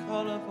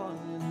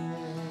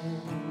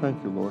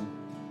 Thank you, Lord.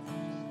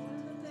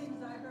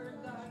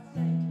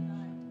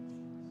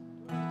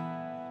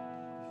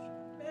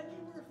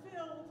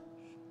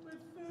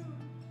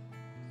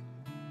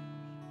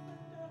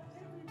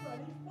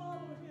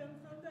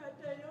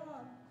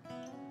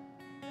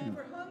 They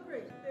were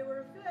hungry, they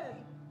were fed,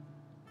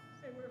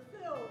 they were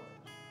filled,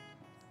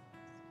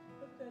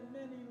 but then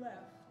many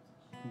left,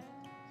 and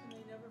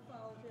they never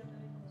followed him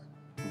anymore.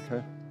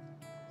 Okay.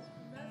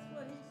 And that's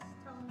what he's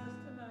telling us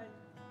tonight.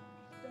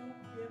 Don't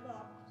give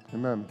up.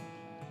 Amen.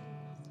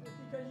 Just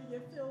because you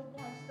get filled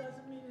once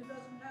doesn't mean it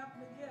doesn't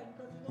happen again,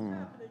 because it will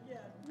happen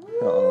again.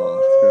 Oh,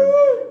 that's good.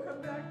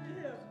 Come back to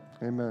him.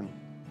 Amen.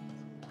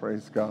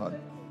 Praise God.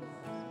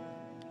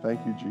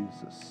 Thank you,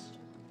 Jesus.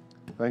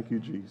 Thank you,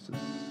 Jesus.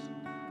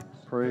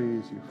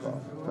 Praise you, Father.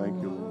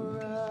 Thank you,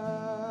 Lord.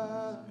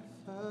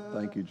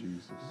 Thank you,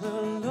 Jesus.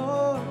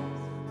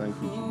 Thank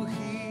you,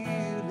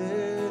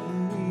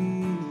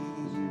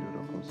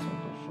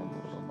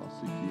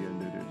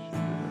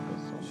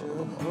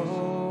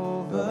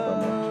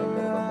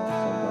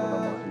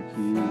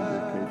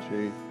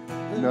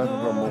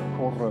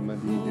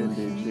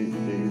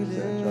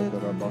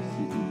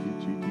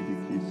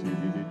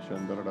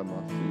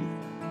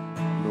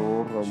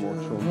 Loro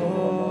mocho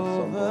dorama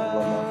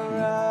sandoramaki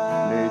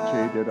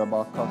leche de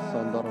rabaka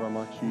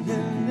sandaramachi de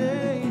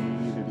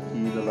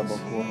la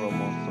bakora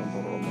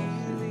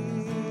sandaramasi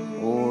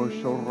o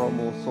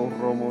shoromo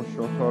soromo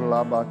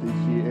shotorlabati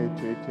ki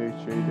ete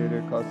che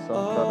de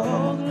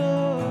kasandarama.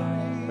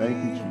 Thank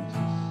you,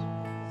 Jesus.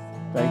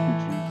 Thank you,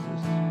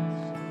 Jesus.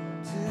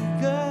 To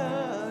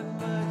God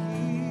my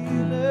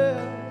healer.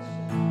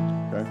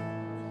 Okay.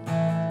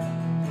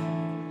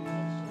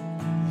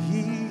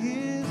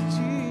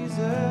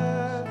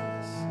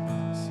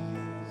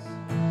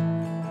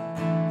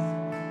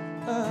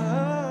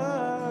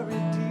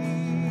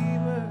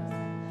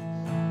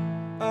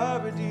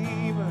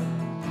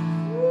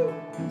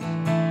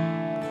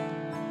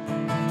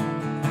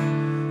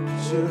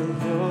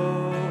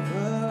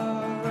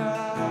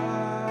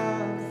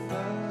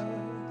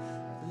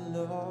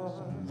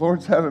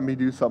 Lord's having me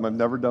do something I've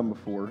never done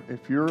before.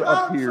 If you're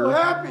up here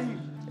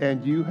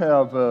and you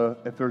have,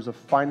 if there's a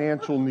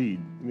financial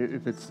need,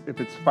 if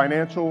it's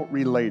financial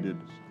related,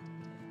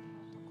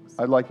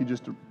 I'd like you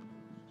just to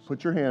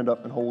put your hand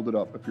up and hold it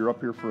up. If you're up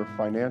here for a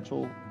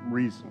financial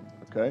reason,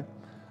 okay?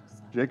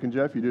 Jake and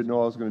Jeff, you didn't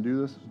know I was going to do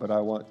this, but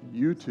I want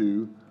you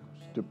two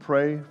to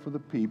pray for the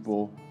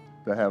people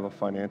that have a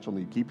financial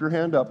need. Keep your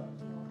hand up.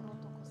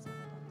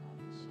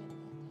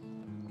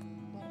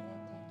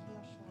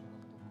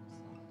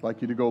 I'd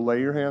like you to go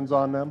lay your hands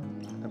on them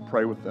and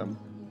pray with them.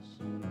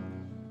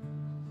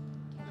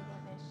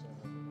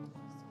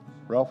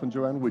 Ralph and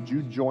Joanne, would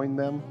you join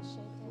them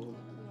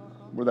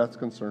where that's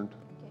concerned?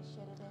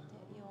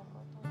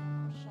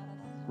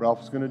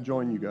 Ralph's going to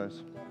join you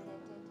guys.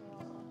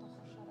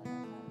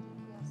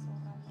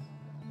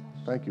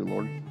 Thank you,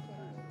 Lord.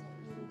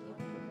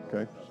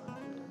 Okay.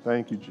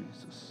 Thank you,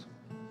 Jesus.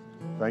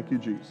 Thank you,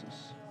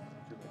 Jesus.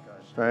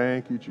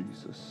 Thank you,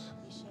 Jesus.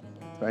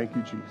 Thank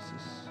you,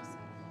 Jesus.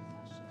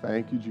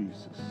 Thank you,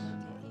 Jesus.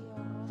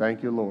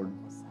 Thank you, Lord.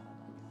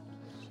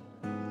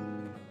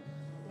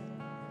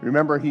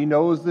 Remember, He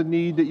knows the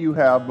need that you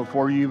have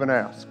before you even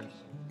ask.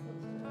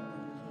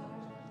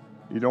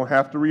 You don't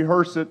have to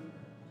rehearse it.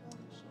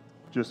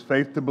 Just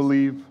faith to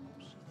believe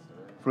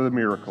for the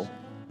miracle.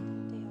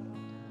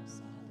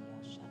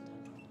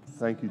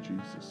 Thank you,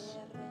 Jesus.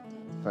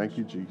 Thank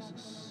you,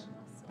 Jesus.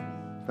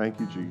 Thank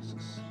you,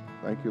 Jesus.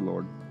 Thank you,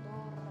 Lord.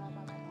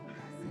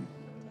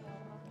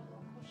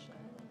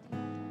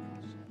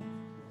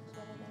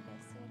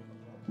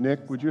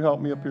 Nick, would you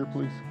help me up here,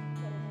 please?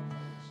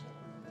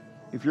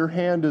 If your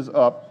hand is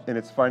up and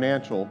it's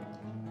financial,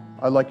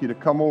 I'd like you to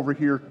come over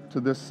here to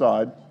this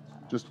side.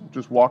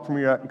 Just walk from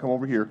here and come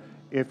over here.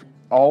 If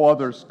all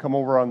others, come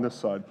over on this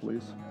side,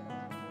 please.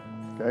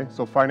 Okay,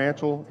 so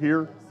financial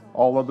here,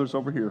 all others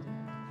over here.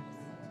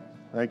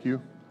 Thank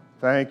you.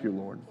 Thank you,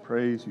 Lord.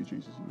 Praise you,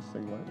 Jesus. You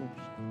sing lightly.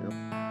 Yep.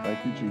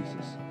 Thank you,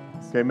 Jesus.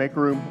 Okay, make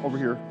room over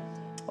here.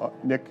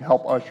 Nick,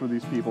 help usher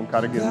these people and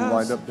kind of get them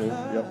lined up there.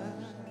 Yep.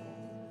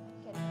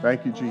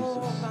 Thank you,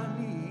 Jesus.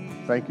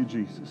 Thank you,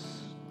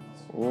 Jesus.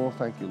 Oh,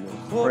 thank you,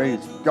 Lord.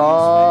 Praise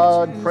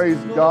God. Praise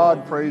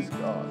God. Praise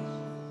God.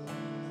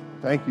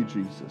 Thank you,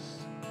 Jesus.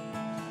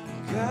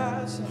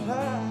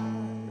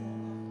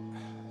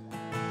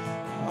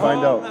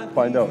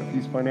 Find out if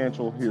he's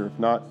financial here. If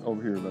not,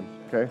 over here then.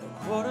 Okay?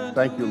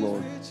 Thank you,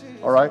 Lord.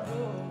 All right?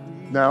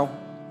 Now,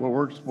 what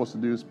we're supposed to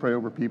do is pray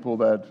over people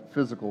that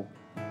physical.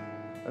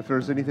 If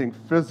there's anything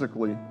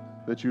physically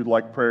that you'd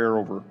like prayer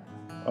over,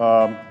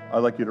 I'd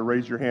like you to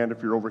raise your hand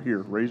if you're over here.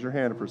 Raise your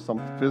hand if there's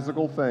some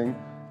physical thing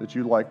that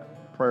you'd like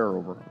prayer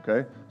over,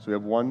 okay? So we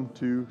have 1,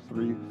 2,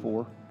 3,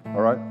 4,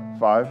 all right?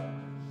 5,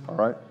 all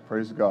right?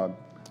 Praise God,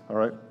 all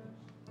right?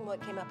 What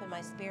came up in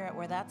my spirit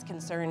where that's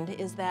concerned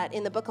is that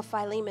in the book of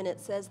Philemon it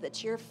says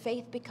that your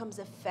faith becomes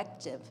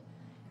effective.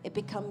 It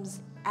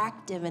becomes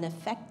active and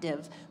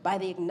effective by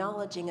the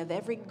acknowledging of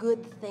every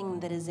good thing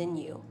that is in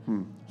you.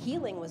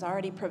 Healing was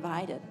already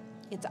provided.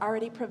 It's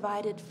already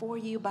provided for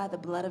you by the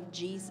blood of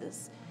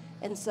Jesus.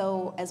 And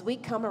so as we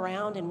come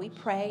around and we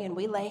pray and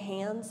we lay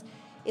hands,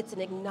 it's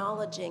an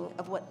acknowledging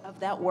of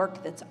that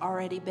work that's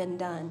already been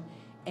done.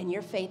 And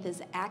your faith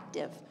is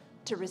active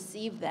to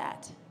receive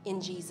that in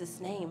Jesus'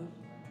 name.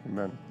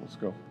 Amen. Let's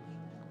go.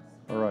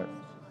 All right.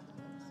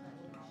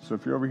 So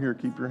if you're over here,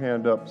 keep your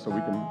hand up so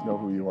we can know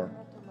who you are.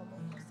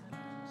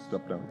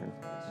 Step down here.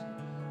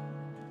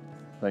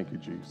 Thank you,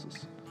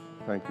 Jesus.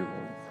 Thank you,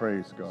 Lord.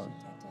 Praise God.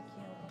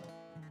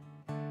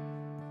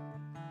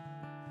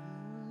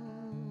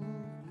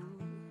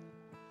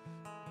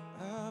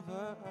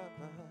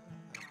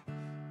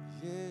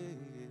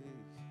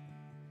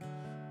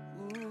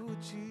 Ooh,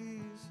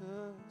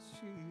 Jesus,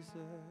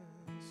 Jesus.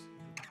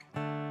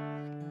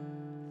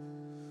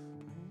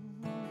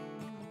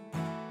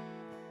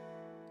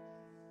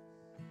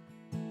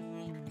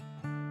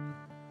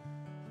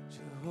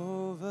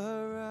 Jehovah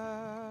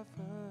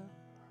Rapha,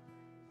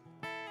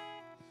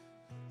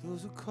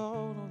 those who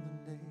call on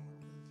the name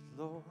of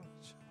the Lord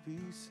shall be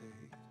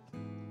saved.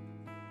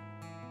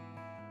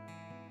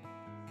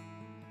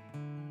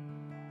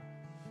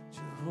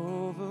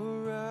 Jehovah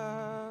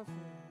Rapha,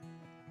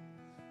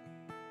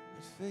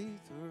 with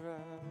faith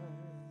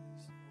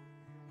arise.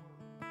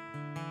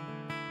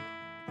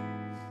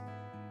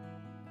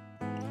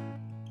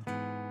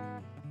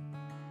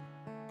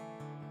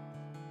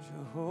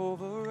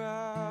 Jehovah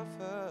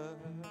Rapha,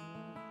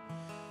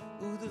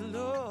 who the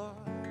Lord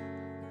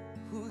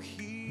who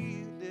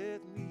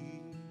healed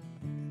me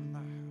in my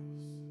house.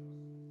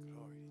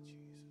 Glory to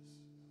Jesus.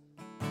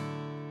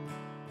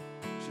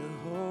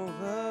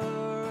 Jehovah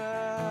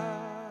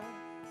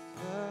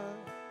Rapha,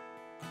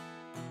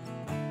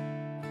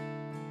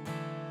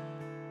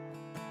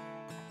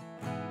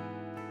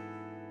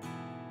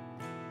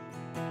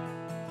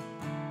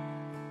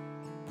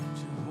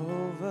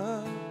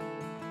 Jehovah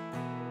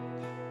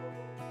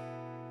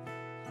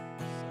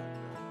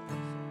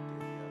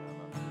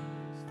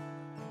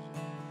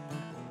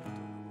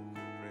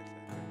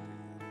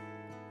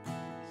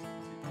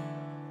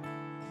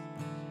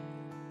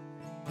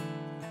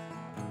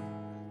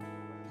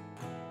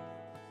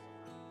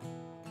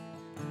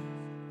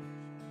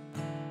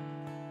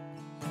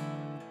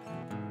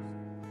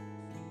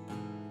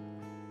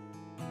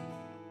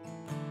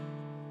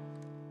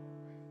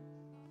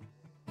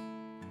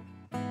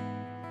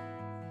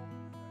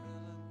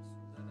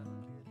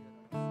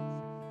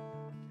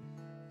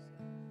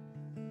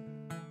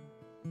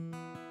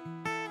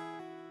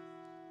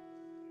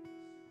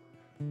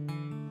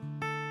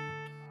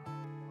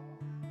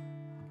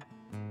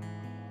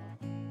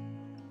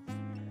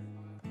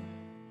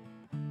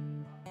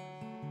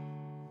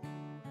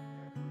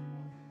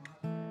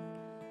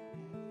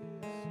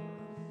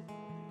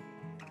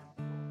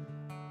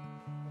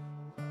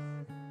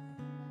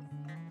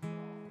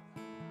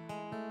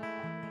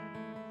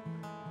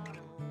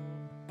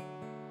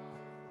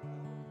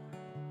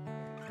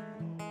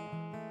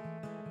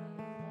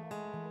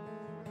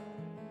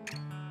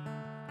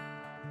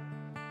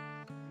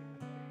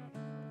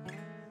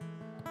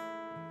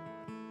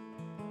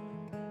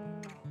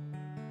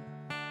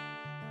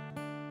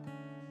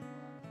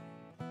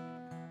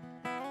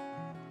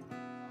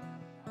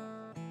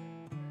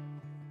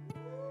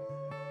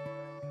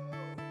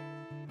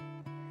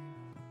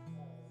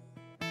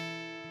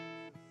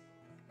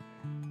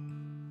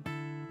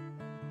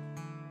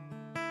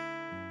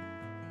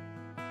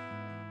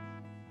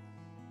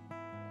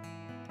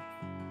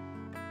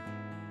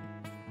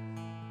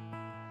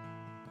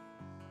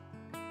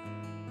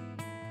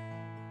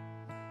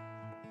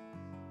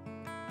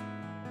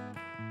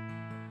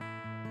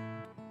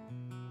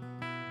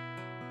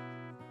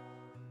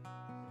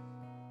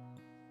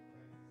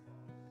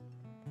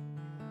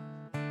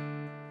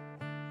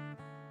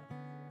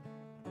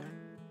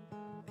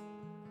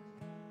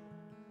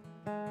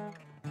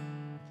Amen.